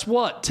 and guess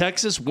what?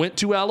 Texas went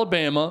to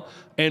Alabama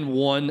and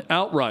won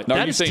outright.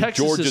 Now, you're saying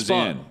Georgia's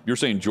in. You're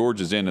saying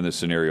Georgia's in this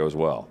scenario as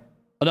well.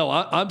 No,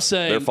 I'm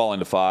saying they're falling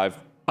to 5.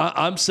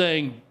 I'm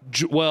saying,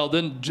 well,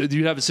 then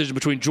you have a decision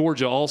between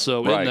Georgia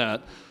also in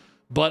that.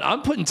 But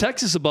I'm putting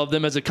Texas above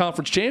them as a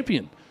conference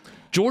champion.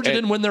 Georgia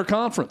didn't win their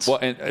conference. Well,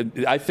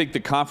 and I think the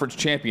conference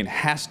champion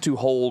has to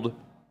hold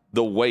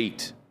the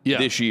weight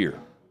this year.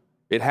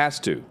 It has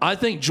to. I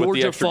think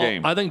Georgia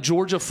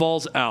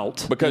falls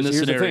out because in this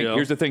scenario.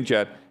 Here's the thing,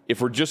 Chad.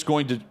 If we're just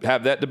going to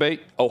have that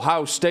debate,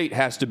 Ohio State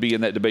has to be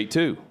in that debate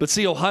too. But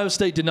see, Ohio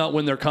State did not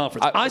win their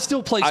conference. I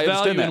still place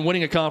value in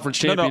winning a conference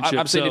championship. No,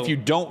 I'm saying if you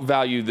don't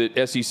value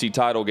the SEC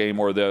title game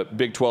or the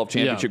Big 12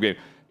 championship game,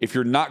 if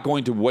you're not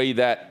going to weigh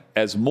that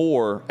as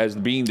more as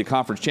being the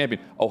conference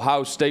champion,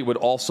 Ohio State would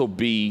also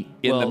be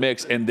in the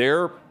mix, and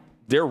they're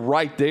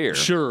right there,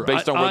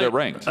 based on where they're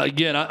ranked.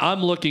 Again,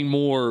 I'm looking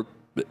more,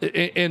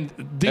 and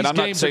these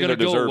games are going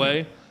to go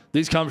away.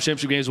 These conference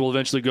championship games will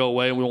eventually go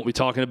away, and we won't be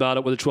talking about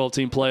it with a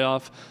 12-team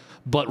playoff.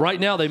 But right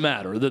now, they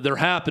matter. They're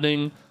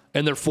happening,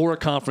 and they're for a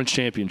conference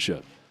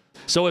championship.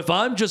 So if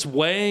I'm just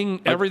weighing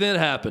everything that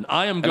happened,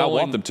 I am going. I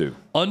want them to.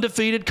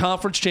 Undefeated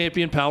conference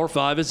champion, Power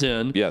 5 is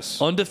in.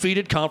 Yes.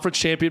 Undefeated conference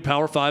champion,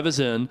 Power 5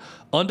 is in.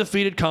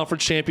 Undefeated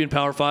conference champion,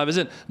 Power 5 is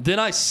in. Then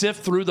I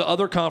sift through the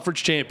other conference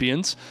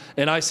champions,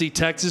 and I see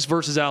Texas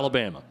versus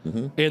Alabama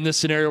in this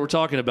scenario we're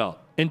talking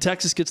about. And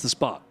Texas gets the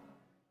spot.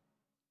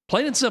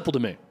 Plain and simple to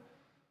me.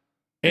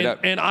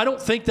 And I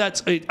don't think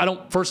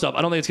first off,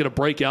 I don't think it's going to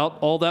break out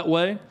all that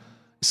way.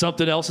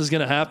 Something else is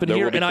going to happen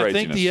here. And I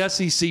think the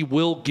SEC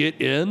will get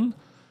in.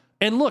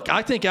 And look,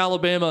 I think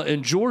Alabama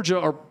and Georgia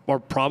are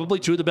probably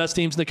 2 of the best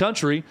teams in the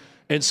country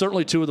and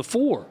certainly 2 of the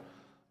 4.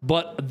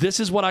 But this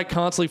is what I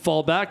constantly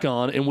fall back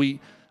on. And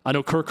I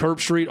know Kirk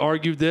Herbstreit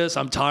argued this.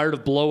 I'm tired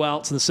of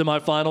blowouts in the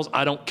semifinals.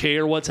 I don't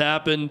care what's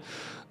happened.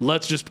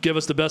 Let's just give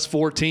us the best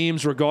 4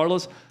 teams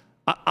regardless.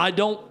 I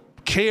don't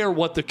care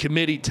what the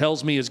committee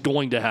tells me is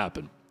going to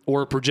happen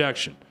or a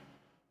projection.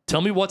 Tell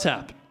me what's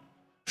happened.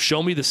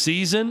 Show me the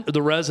season,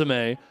 the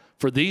resume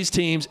for these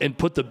teams, and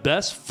put the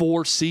best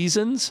 4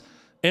 seasons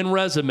and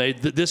resume.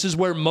 This is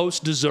where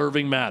most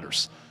deserving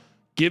matters.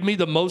 Give me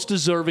the most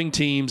deserving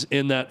teams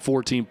in that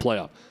 4-team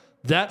playoff.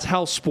 That's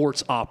how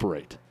sports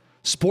operate.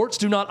 Sports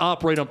do not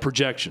operate on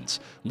projections.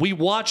 We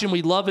watch and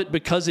we love it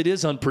because it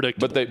is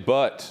unpredictable.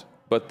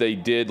 But they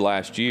did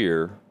last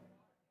year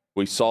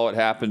We saw it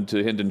happen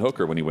to Hendon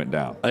Hooker when he went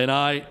down. And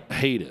I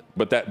hate it.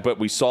 But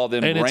we saw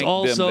them and rank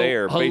them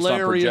there based on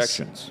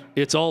projections.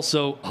 It's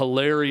also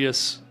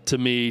hilarious to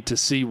me to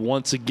see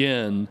once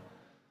again,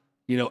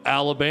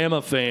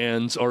 Alabama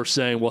fans are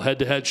saying, well,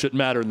 head-to-head shouldn't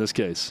matter in this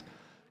case.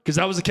 Because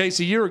that was the case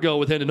a year ago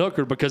with Hendon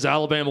Hooker because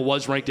Alabama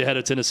was ranked ahead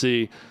of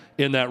Tennessee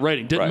in that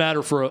rating. Didn't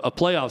matter for a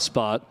playoff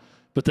spot,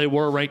 but they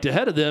were ranked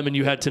ahead of them, and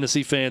you had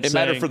Tennessee fans saying it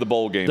mattered for the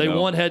bowl game, they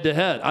won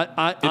head-to-head.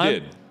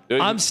 It did.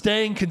 I'm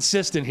staying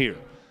consistent here.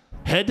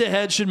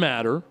 Head-to-head should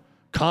matter.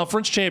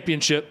 Conference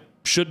championship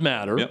should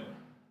matter. Yep.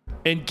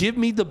 And give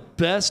me the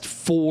best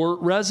 4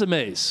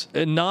 resumes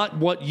and not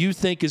what you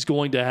think is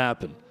going to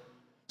happen.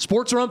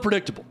 Sports are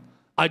unpredictable.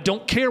 I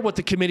don't care what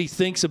the committee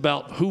thinks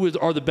about who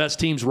are the best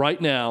teams right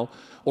now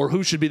or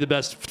who should be the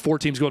best 4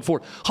 teams going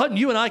forward. Hutton,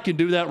 you and I can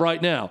do that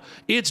right now.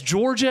 It's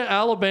Georgia,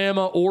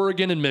 Alabama,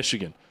 Oregon, and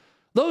Michigan.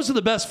 Those are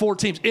the best 4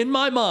 teams. In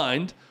my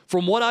mind,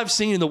 from what I've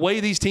seen and the way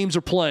these teams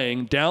are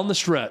playing down the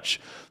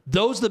stretch,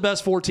 those are the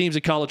best 4 teams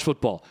in college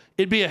football.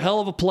 It'd be a hell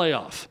of a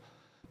playoff.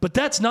 But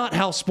that's not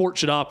how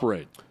sports should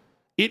operate.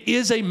 It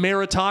is a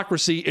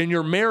meritocracy, and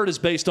your merit is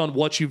based on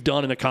what you've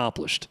done and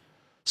accomplished.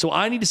 So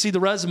I need to see the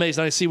resumes,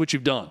 and I see what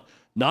you've done.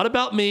 Not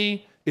about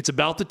me. It's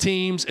about the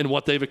teams and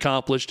what they've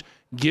accomplished.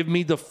 Give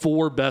me the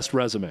 4 best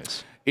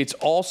resumes. It's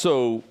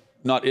also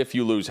not if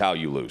you lose, how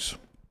you lose.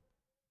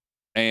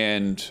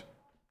 And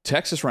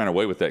Texas ran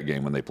away with that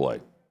game when they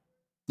played.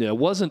 Yeah, it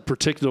wasn't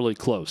particularly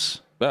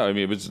close. No, I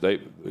mean,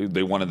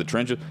 they won in the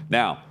trenches.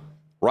 Now,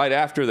 right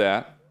after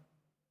that,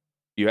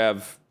 you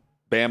have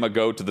Bama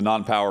go to the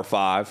non-power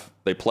 5.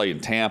 They play in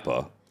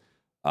Tampa,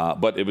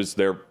 but it was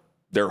their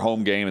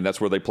home game, and that's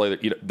where they play.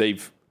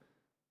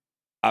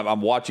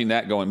 I'm watching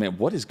that going, man,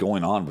 what is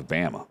going on with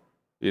Bama?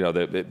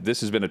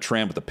 This has been a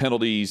trend with the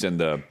penalties and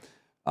the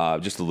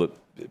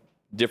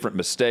different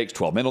mistakes,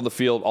 12 men on the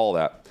field, all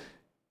that.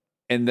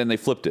 And then they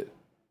flipped it.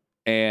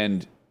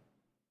 And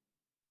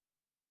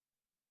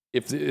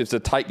if it's a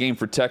tight game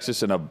for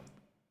Texas and a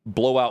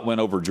blowout win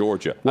over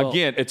Georgia,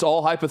 again, it's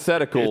all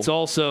hypothetical. It's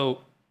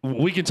also,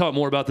 we can talk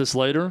more about this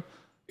later.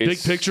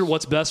 Big picture,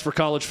 what's best for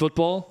college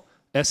football?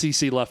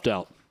 SEC left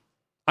out.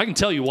 I can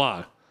tell you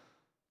why.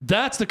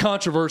 That's the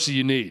controversy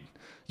you need.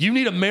 You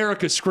need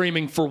America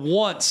screaming for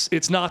once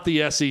it's not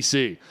the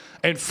SEC.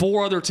 And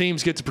 4 other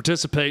teams get to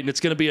participate, and it's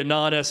going to be a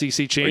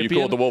non-SEC champion. Are you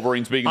cool with the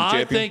Wolverines being the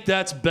champion? I think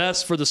that's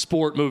best for the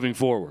sport moving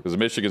forward. Because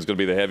Michigan's going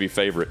to be the heavy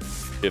favorite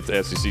if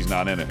the SEC's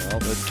not in it. Well,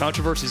 the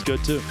controversy's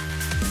good, too.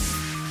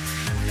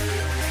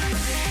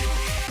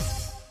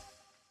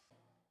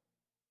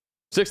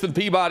 Sixth and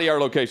Peabody, our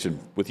location,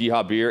 with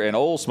Yeehaw Beer and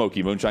Old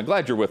Smoky Moonshine.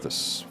 Glad you're with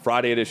us.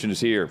 Friday edition is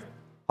here.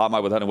 Hot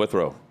Mic with Hutton and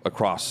Withrow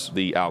across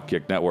the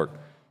OutKick network.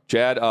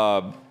 Chad,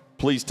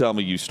 please tell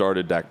me you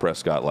started Dak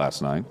Prescott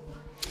last night.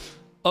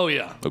 Oh,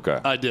 yeah. Okay.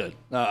 I did.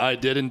 I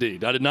did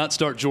indeed. I did not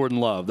start Jordan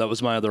Love. That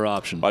was my other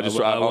option. I just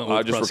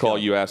recall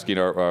you asking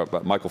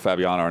Michael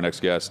Fabiano, our next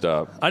guest.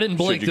 I didn't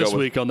blink this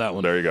week on that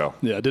one. There you go.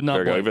 Yeah, I did not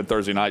blink. There you go. Even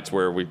Thursday nights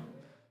where we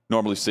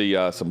normally see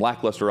some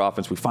lackluster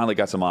offense, we finally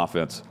got some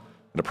offense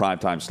in a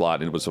primetime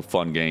slot, and it was a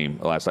fun game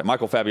last night.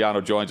 Michael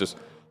Fabiano joins us,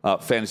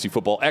 fantasy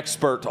football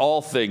expert,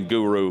 all thing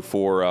guru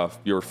for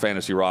your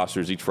fantasy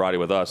rosters each Friday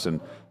with us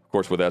and, of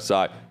course, with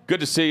SI.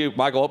 Good to see you,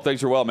 Michael. Hope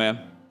things are well, man.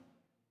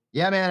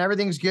 Yeah, man,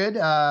 everything's good.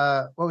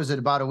 What was it,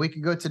 about a week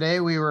ago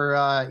today? We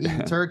were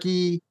eating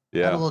turkey,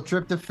 had a little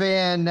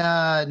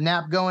tryptophan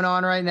nap going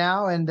on right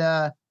now, and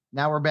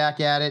now we're back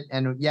at it.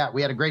 And, yeah,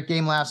 we had a great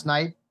game last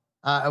night.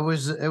 It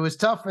was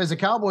tough as a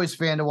Cowboys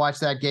fan to watch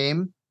that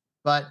game,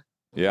 but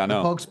I know.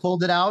 The folks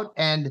pulled it out,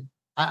 and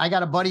I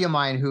got a buddy of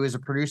mine who is a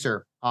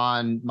producer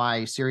on my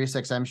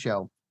SiriusXM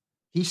show.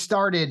 He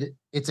started,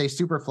 it's a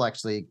super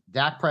flex league,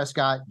 Dak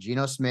Prescott,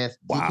 Geno Smith,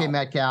 DK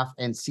Metcalf,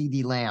 and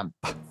CD Lamb.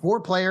 4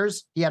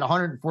 players, he had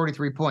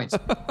 143 points.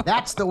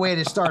 That's the way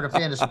to start a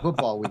fantasy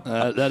football week.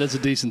 That is a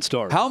decent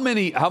start. How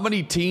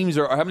many teams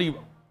are,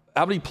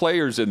 how many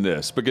players in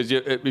this? Because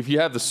if you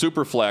have the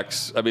super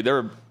flex, I mean,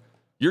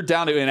 you're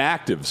down to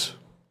inactives.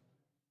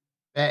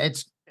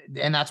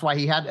 And that's why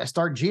he had to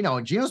start Geno.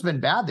 And Geno's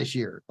been bad this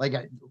year.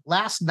 Like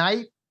last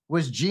night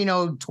was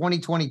Geno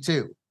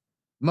 2022.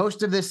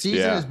 Most of this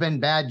season has been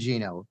bad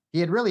Geno.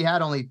 He had really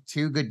had only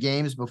 2 good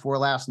games before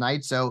last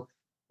night. So it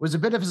was a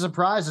bit of a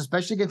surprise,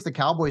 especially against the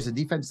Cowboys. The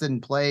defense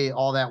didn't play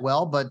all that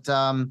well, but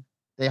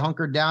they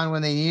hunkered down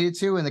when they needed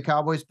to, and the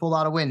Cowboys pulled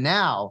out a win.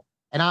 Now,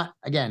 and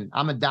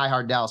I'm a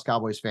diehard Dallas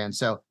Cowboys fan.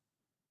 So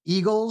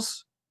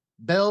Eagles,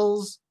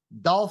 Bills,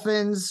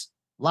 Dolphins,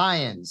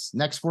 Lions,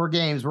 next 4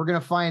 games, we're going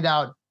to find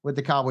out what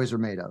the Cowboys are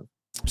made of.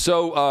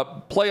 So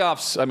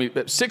playoffs, I mean,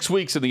 6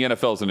 weeks in the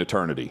NFL is an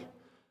eternity.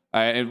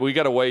 And we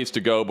got a ways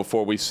to go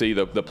before we see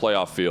the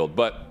playoff field.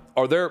 But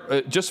are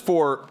there, just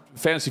for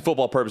fantasy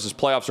football purposes,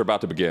 playoffs are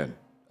about to begin,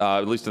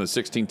 at least in the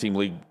 16-team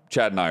league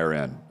Chad and I are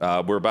in.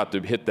 We're about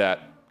to hit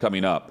that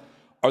coming up.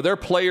 Are there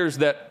players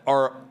that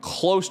are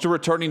close to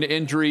returning to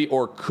injury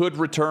or could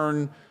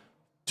return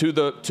to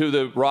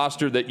the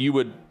roster that you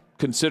would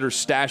consider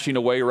stashing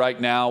away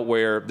right now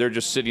where they're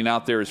just sitting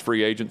out there as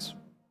free agents?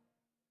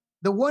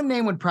 The one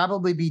name would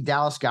probably be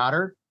Dallas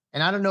Goedert.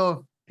 And I don't know if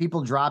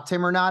people dropped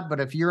him or not, but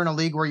if you're in a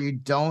league where you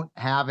don't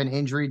have an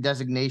injury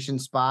designation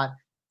spot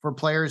for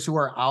players who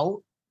are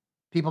out,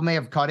 people may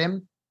have cut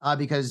him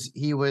because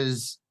he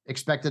was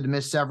expected to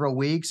miss several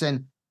weeks.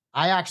 And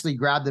I actually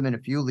grabbed him in a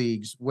few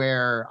leagues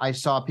where I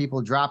saw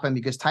people drop him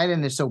because tight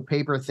end is so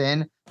paper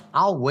thin.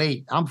 I'll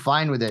wait. I'm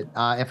fine with it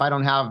if I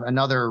don't have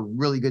another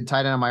really good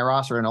tight end on my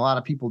roster. And a lot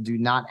of people do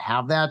not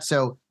have that.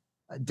 So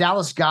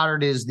Dallas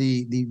Goedert is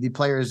the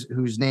players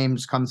whose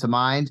names come to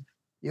mind.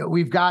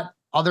 We've got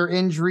other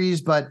injuries,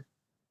 but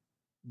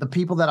the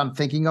people that I'm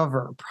thinking of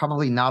are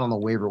probably not on the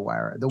waiver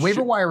wire. The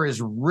waiver wire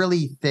is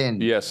really thin.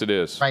 Yes, it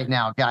is right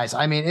now, guys.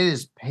 I mean, it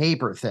is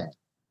paper thin.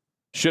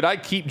 Should I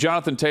keep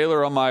Jonathan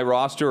Taylor on my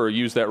roster or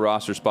use that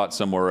roster spot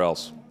somewhere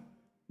else?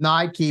 No,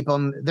 I'd keep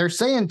him. They're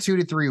saying 2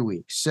 to 3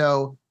 weeks.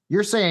 So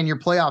you're saying your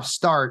playoffs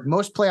start.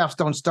 Most playoffs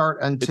don't start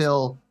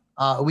until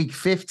week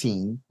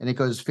 15, and it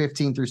goes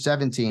 15 through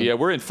 17. Yeah,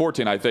 we're in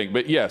 14, I think.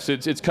 But yes,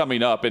 it's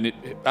coming up, and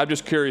I'm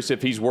just curious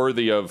if he's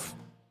worthy of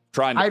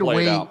trying to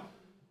play it out.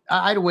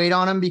 I'd wait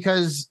on him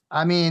because,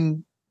 I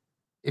mean,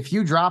 if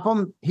you drop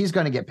him, he's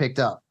going to get picked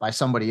up by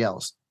somebody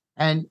else.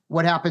 And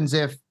what happens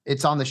if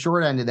it's on the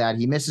short end of that?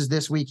 He misses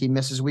this week. He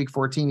misses week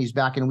 14. He's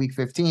back in week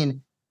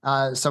 15.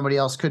 Somebody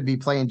else could be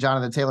playing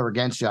Jonathan Taylor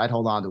against you. I'd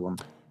hold on to him.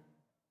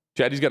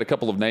 Chad, he's got a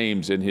couple of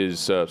names in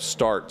his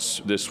starts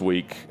this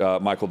week,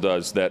 Michael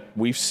does, that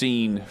we've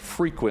seen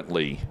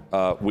frequently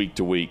week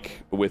to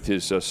week with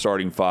his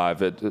starting five.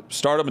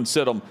 Start them and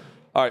sit them.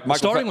 All right, Michael.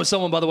 Starting with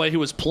someone, by the way, who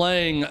was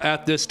playing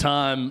at this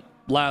time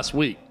last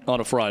week on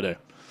a Friday.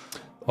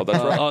 Oh,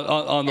 that's right.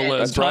 On the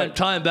list.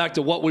 Tying back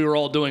to what we were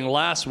all doing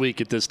last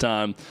week at this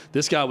time,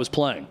 this guy was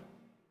playing.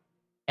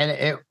 And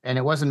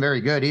it wasn't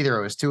very good either.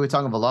 It was Tua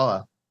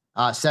Tagovailoa.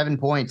 7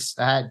 points.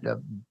 I had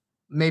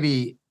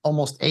maybe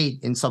almost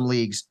 8 in some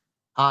leagues.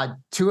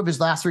 2 of his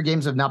last 3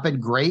 games have not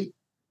been great.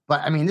 But,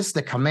 I mean, this is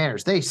the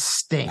Commanders. They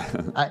stink.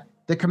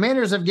 The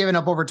Commanders have given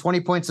up over 20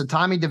 points to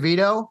Tommy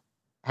DeVito.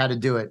 Had to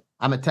do it.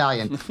 I'm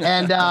Italian.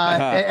 And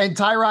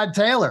Tyrod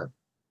Taylor.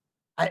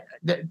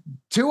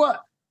 Tua,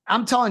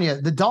 I'm telling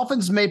you, the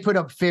Dolphins may put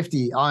up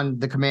 50 on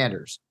the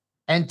Commanders.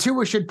 And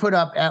Tua should put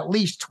up at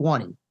least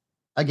 20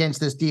 against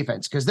this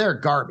defense because they're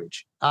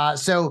garbage.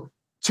 So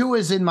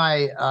Tua's in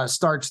my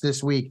starts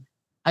this week.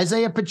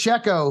 Isaiah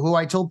Pacheco, who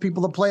I told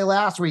people to play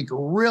last week,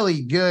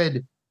 really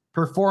good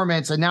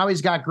performance. And now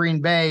he's got Green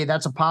Bay.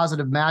 That's a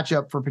positive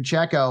matchup for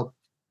Pacheco.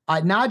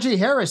 Najee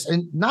Harris.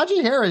 And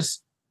Najee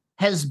Harris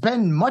has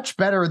been much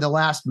better the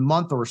last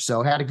month or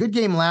so. Had a good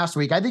game last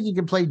week. I think you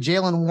can play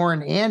Jaylen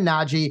Warren and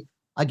Najee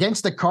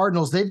against the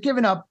Cardinals. They've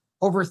given up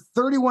over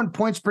 31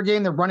 points per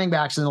game, the running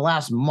backs, in the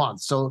last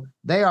month. So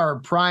they are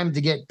primed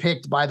to get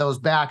picked by those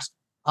backs.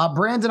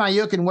 Brandon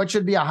Ayuk in what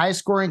should be a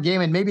high-scoring game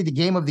and maybe the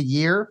game of the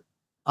year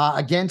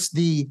against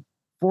the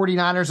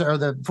 49ers, or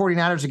the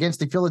 49ers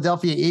against the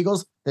Philadelphia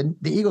Eagles. The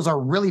Eagles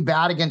are really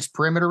bad against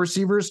perimeter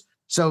receivers.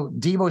 So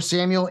Deebo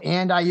Samuel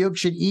and Ayuk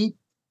should eat.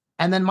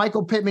 And then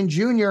Michael Pittman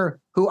Jr.,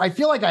 who I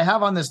feel like I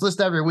have on this list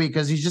every week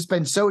because he's just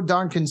been so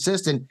darn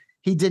consistent.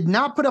 He did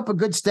not put up a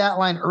good stat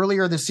line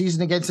earlier this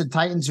season against the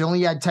Titans. He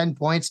only had 10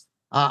 points.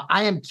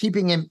 I am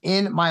keeping him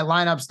in my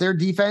lineups. Their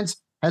defense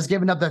has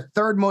given up the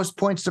 3rd most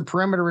points to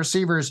perimeter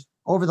receivers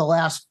over the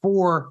last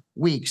 4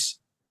 weeks.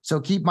 So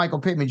keep Michael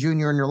Pittman Jr.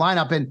 in your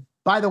lineup. And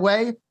by the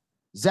way,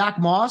 Zach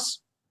Moss,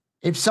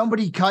 if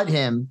somebody cut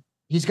him,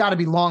 he's got to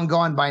be long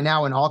gone by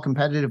now in all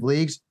competitive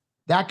leagues.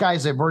 That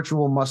guy's a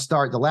virtual must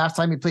start. The last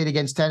time he played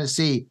against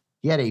Tennessee,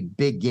 he had a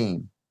big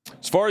game.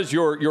 As far as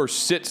your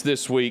sits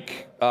this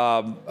week,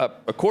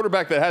 a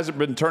quarterback that hasn't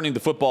been turning the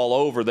football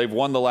over, they've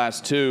won the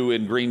last 2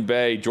 in Green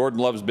Bay. Jordan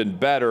Love's been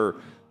better,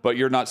 but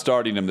you're not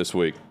starting him this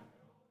week.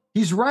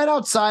 He's right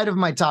outside of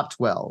my top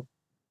 12.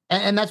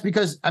 And that's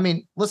because, I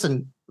mean,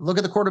 listen, look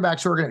at the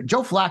quarterbacks who are going to –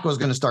 Joe Flacco is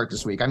going to start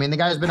this week. I mean, the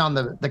guy's been on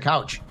the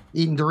couch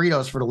eating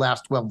Doritos for the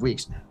last 12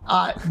 weeks.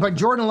 But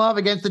Jordan Love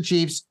against the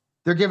Chiefs,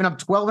 they're giving up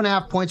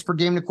 12.5 points per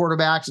game to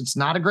quarterbacks. It's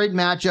not a great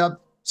matchup.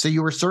 So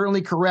you were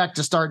certainly correct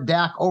to start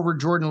Dak over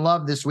Jordan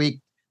Love this week.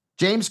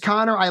 James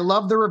Conner, I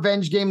love the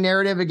revenge game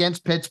narrative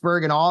against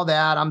Pittsburgh and all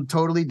that. I'm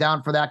totally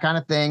down for that kind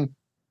of thing.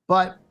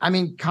 But, I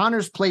mean,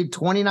 Conner's played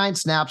 29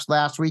 snaps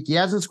last week. He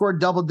hasn't scored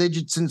double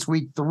digits since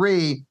week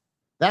 3.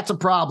 That's a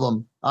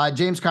problem.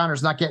 James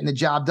Conner's not getting the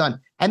job done.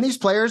 And these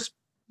players,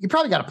 you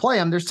probably got to play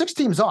them. There's 6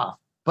 teams off.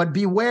 But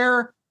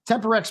beware,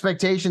 temper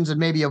expectations, and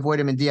maybe avoid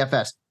him in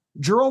DFS.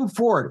 Jerome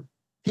Ford,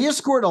 he has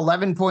scored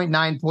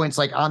 11.9 points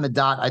like on the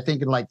dot, I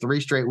think, in like 3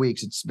 straight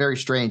weeks. It's very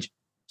strange.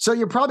 So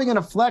you're probably going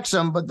to flex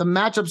him, but the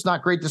matchup's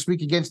not great this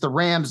week against the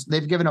Rams.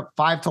 They've given up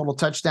 5 total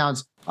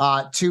touchdowns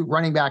to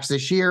running backs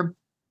this year.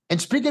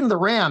 And speaking of the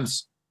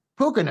Rams,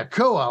 Puka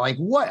Nacua, like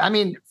what? I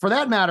mean, for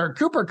that matter,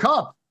 Cooper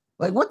Kupp,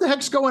 like what the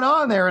heck's going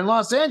on there in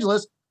Los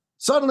Angeles?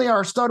 Suddenly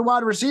our stud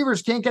wide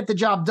receivers can't get the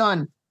job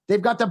done.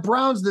 They've got the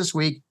Browns this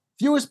week.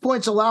 Fewest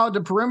points allowed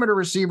to perimeter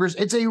receivers.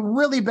 It's a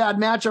really bad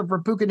matchup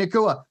for Puka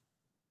Nacua.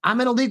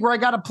 I'm in a league where I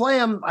got to play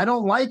him. I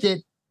don't like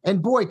it.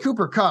 And boy,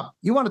 Cooper Kupp,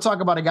 you want to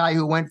talk about a guy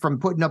who went from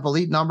putting up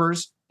elite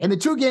numbers In the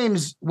 2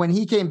 games when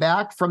he came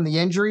back from the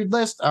injured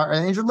list,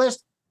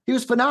 he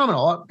was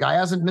phenomenal. Guy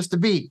hasn't missed a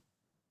beat.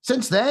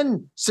 Since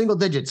then, single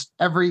digits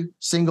every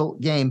single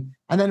game.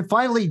 And then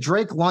finally,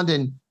 Drake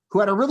London, who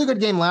had a really good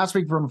game last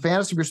week from a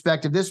fantasy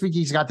perspective. This week,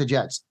 he's got the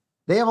Jets.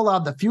 They have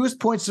allowed the fewest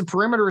points to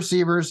perimeter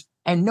receivers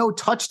and no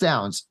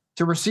touchdowns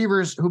to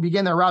receivers who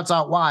begin their routes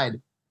out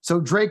wide. So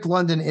Drake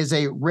London is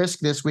a risk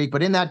this week.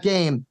 But in that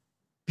game,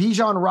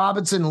 Bijan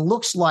Robinson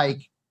looks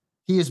like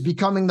he is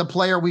becoming the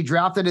player we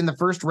drafted in the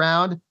first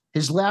round.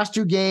 His last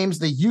 2 games,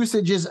 the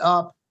usage is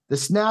up, the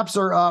snaps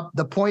are up,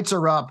 the points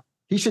are up.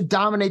 He should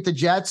dominate the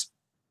Jets.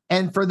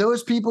 And for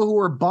those people who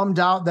were bummed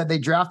out that they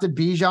drafted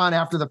Bijan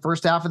after the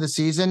first half of the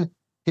season,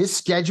 his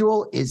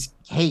schedule is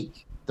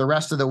cake the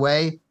rest of the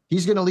way.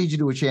 He's going to lead you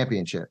to a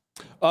championship.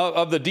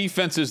 Of the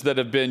defenses that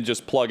have been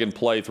just plug and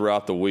play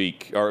throughout the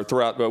week or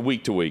throughout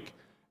week to week,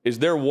 is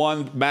there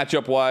one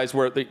matchup-wise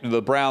where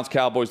the Browns,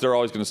 Cowboys, they're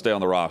always going to stay on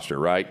the roster,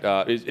 right?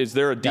 Is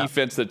there a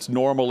defense that's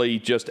normally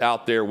just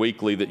out there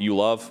weekly that you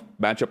love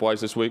matchup-wise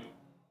this week?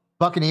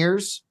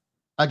 Buccaneers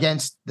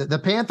against the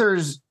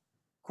Panthers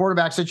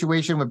quarterback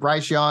situation with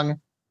Bryce Young.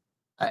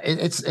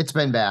 It's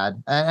been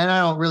bad. And I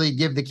don't really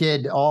give the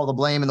kid all the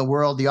blame in the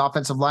world. The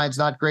offensive line's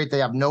not great. They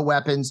have no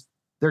weapons.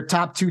 Their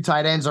top 2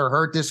 tight ends are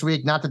hurt this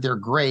week. Not that they're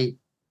great,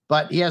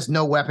 but he has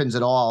no weapons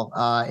at all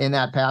in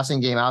that passing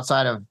game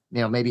outside of,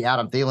 maybe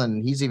Adam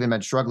Thielen. He's even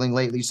been struggling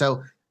lately.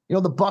 So,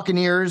 the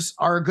Buccaneers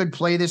are a good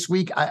play this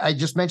week. I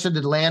just mentioned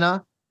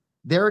Atlanta.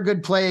 They're a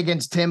good play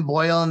against Tim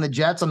Boyle and the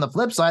Jets. On the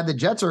flip side, the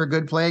Jets are a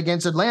good play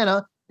against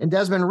Atlanta and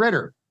Desmond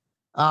Ridder.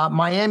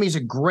 Miami's a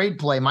great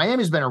play.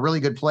 Miami's been a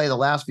really good play the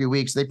last few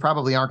weeks. They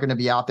probably aren't going to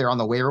be out there on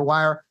the waiver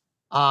wire.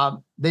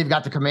 They've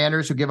got the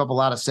Commanders who give up a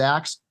lot of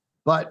sacks.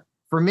 But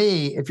for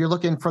me, if you're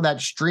looking for that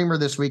streamer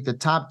this week, the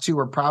top 2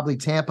 are probably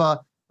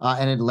Tampa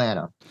and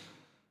Atlanta.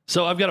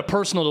 So I've got a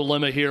personal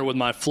dilemma here with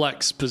my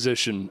flex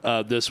position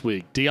this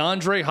week.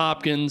 DeAndre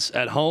Hopkins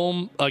at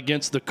home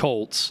against the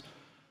Colts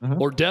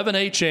or Devin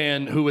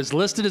Achane, who is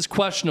listed as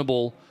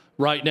questionable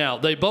right now.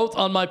 They both,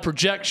 on my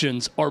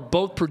projections, are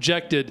both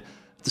projected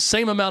the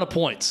same amount of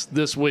points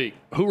this week.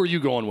 Who are you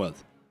going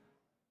with?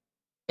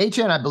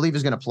 Achane, I believe,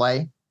 is going to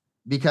play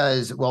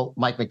because,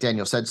 Mike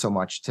McDaniel said so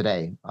much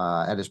today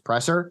at his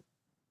presser.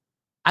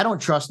 I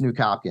don't trust Nuke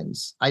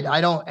Hopkins.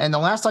 I don't. And the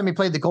last time he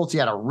played the Colts, he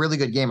had a really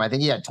good game. I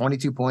think he had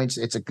 22 points.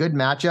 It's a good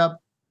matchup.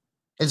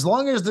 As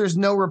long as there's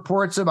no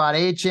reports about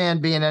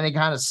Achane being any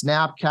kind of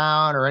snap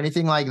count or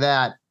anything like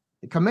that,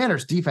 the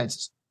Commanders' defense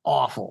is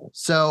awful.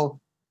 So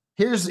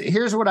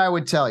here's what I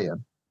would tell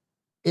you.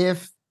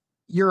 If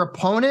your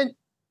opponent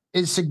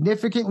is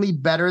significantly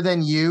better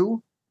than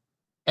you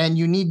and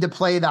you need to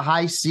play the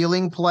high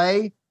ceiling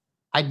play,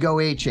 I'd go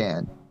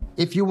Achane.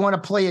 If you want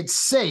to play it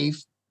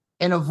safe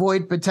and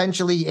avoid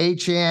potentially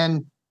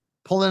Achane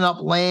pulling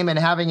up lame and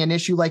having an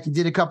issue like he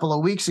did a couple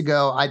of weeks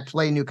ago, I'd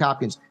play Nuke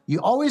Hopkins. You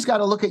always got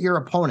to look at your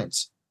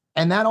opponents.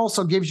 And that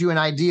also gives you an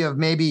idea of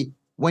maybe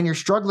when you're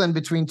struggling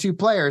between 2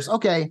 players,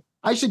 okay,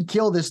 I should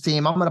kill this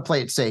team. I'm going to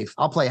play it safe.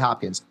 I'll play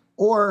Hopkins.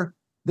 Or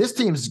this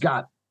team's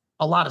got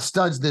a lot of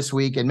studs this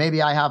week, and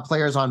maybe I have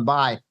players on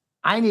bye.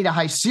 I need a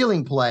high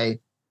ceiling play.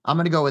 I'm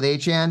going to go with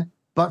Achane.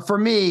 But for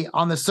me,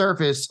 on the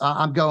surface,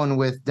 I'm going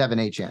with Devin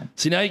Achane.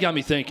 See, now you got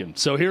me thinking.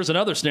 So here's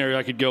another scenario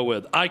I could go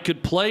with. I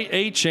could play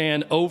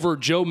Achane over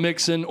Joe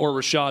Mixon or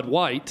Rachaad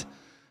White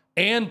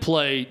and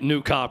play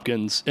Nuke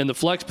Hopkins in the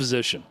flex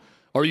position.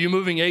 Are you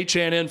moving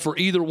Achane in for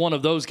either one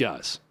of those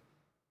guys?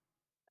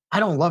 I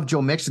don't love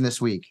Joe Mixon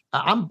this week.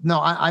 I'm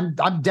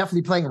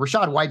definitely playing.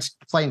 Rachaad White's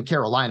playing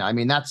Carolina. I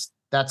mean, that's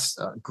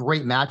a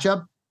great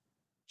matchup.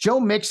 Joe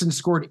Mixon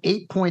scored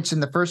 8 points in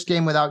the first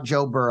game without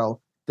Joe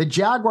Burrow. The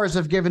Jaguars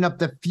have given up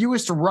the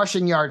fewest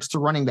rushing yards to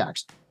running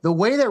backs. The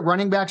way that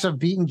running backs have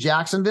beaten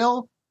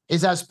Jacksonville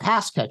is as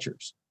pass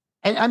catchers.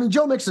 And I mean,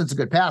 Joe Mixon's a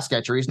good pass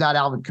catcher. He's not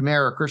Alvin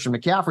Kamara or Christian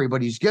McCaffrey,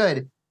 but he's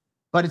good.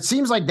 But it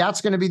seems like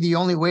that's going to be the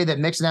only way that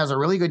Mixon has a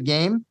really good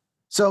game.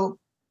 So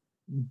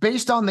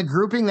based on the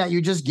grouping that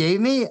you just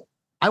gave me,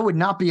 I would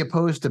not be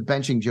opposed to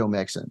benching Joe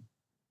Mixon.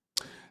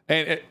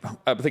 And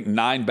I think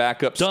 9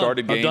 backup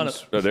started games. I've done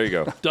it. Oh, there you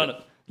go. Done it.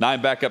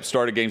 9 backup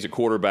started games at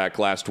quarterback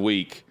last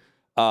week.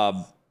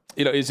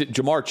 Is it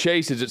Jamar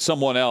Chase? Is it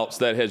someone else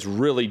that has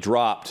really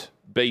dropped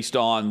based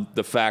on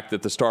the fact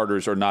that the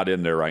starters are not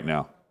in there right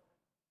now?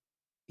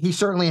 He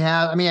certainly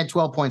has. I mean, he had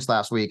 12 points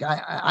last week.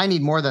 I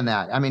need more than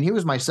that. I mean, he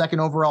was my second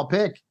overall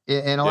pick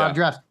in a lot of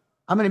drafts.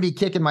 I'm going to be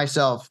kicking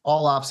myself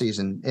all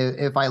offseason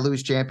if I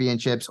lose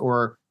championships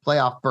or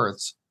playoff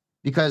berths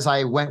because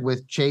I went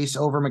with Chase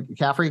over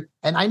McCaffrey.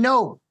 And I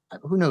know,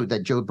 who knew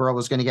that Joe Burrow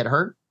was going to get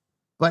hurt?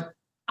 But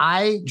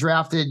I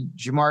drafted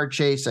Jamar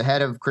Chase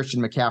ahead of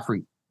Christian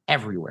McCaffrey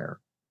everywhere.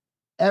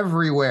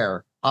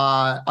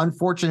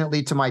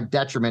 Unfortunately, to my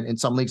detriment in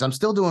some leagues. I'm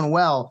still doing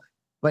well,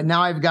 but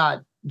now I've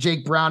got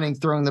Jake Browning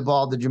throwing the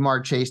ball to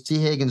Jamar Chase. T.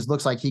 Higgins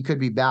looks like he could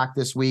be back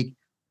this week.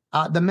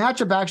 The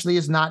matchup actually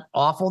is not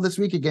awful this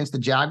week against the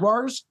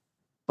Jaguars,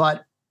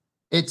 but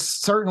it's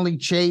certainly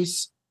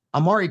Chase.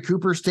 Amari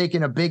Cooper's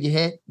taken a big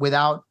hit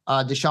without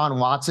Deshaun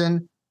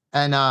Watson.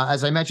 And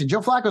as I mentioned,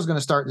 Joe Flacco is going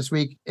to start this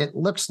week, it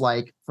looks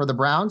like, for the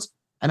Browns.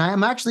 And I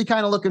am actually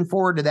kind of looking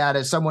forward to that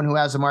as someone who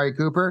has Amari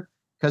Cooper,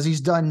 because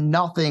he's done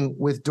nothing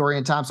with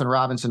Dorian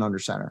Thompson-Robinson under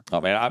center.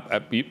 Oh, man,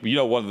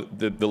 one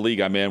of the league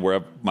I'm in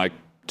where my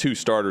 2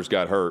 starters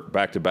got hurt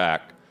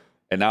back-to-back,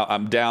 and now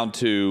I'm down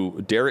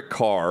to Derek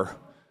Carr,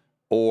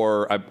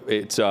 or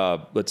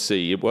let's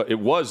see, it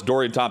was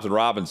Dorian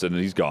Thompson-Robinson,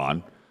 and he's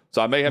gone.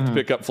 So I may have to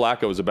pick up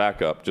Flacco as a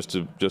backup just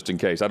in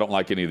case. I don't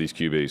like any of these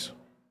QBs.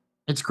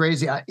 It's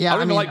crazy. I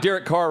don't even like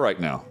Derek Carr right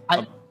now.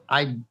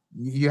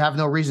 You have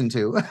no reason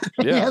to.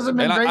 Yeah. He hasn't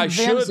been great. I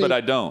should, but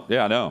I don't.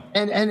 Yeah, I know.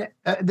 And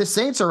the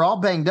Saints are all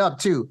banged up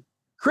too.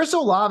 Chris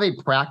Olave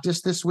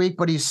practiced this week,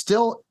 but he's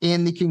still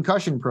in the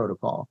concussion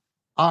protocol.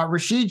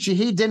 Rashid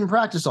Shaheed didn't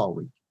practice all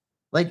week.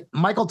 Like,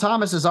 Michael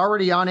Thomas is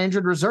already on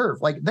injured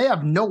reserve. Like, they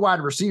have no wide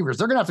receivers.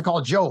 They're going to have to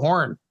call Joe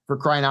Horn, for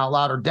crying out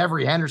loud, or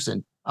Devery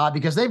Henderson,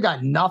 because they've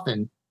got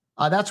nothing.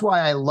 That's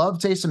why I love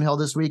Taysom Hill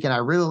this week, and I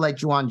really like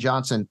Juwan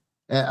Johnson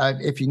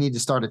if you need to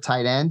start a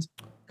tight end,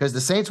 because the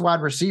Saints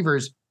wide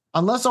receivers,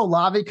 unless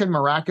Olave can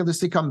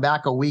miraculously come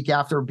back a week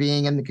after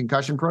being in the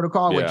concussion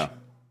protocol, which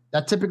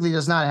that typically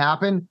does not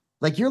happen.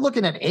 Like, you're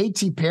looking at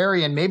A.T.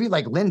 Perry and maybe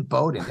like Lynn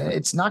Bowden.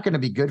 It's not going to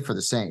be good for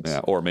the Saints.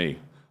 Yeah, or me.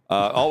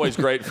 Always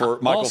great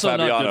for Michael also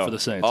Fabiano. Not good for the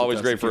Saints, always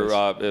great for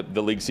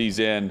the league he's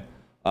in,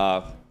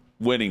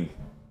 winning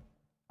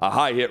a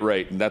high hit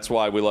rate, and that's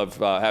why we love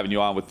having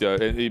you on with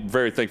you.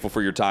 Very thankful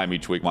for your time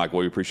each week, Michael.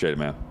 We appreciate it,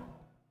 man.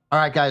 All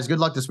right, guys. Good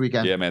luck this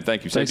weekend. Yeah, man.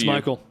 Thank you. Thanks,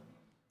 Michael.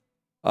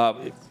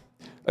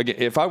 Again,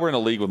 if I were in a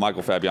league with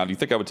Michael Fabiano, do you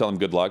think I would tell him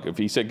good luck? If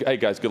he said, hey,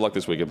 guys, good luck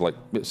this week, I'd be like,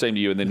 same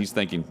to you, and then he's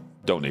thinking,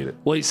 don't need it.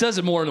 Well, he says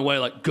it more in a way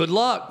like, good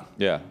luck.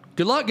 Yeah.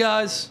 Good luck,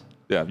 guys.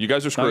 Yeah, you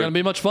guys are screwed. Not going to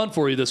be much fun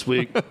for you this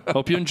week.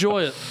 Hope you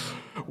enjoy it.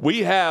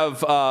 We have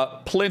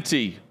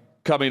plenty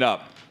coming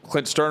up.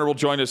 Clint Sterner will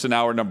join us in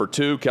hour number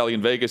 2. Kelly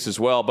in Vegas as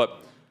well. But,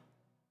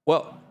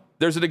 well,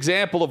 there's an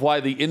example of why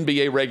the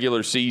NBA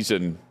regular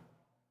season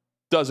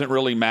doesn't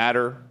really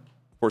matter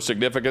for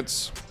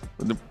significance.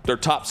 Their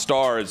top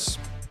star is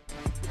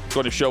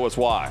going to show us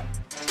why.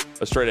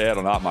 Straight ahead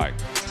on Hot Mic.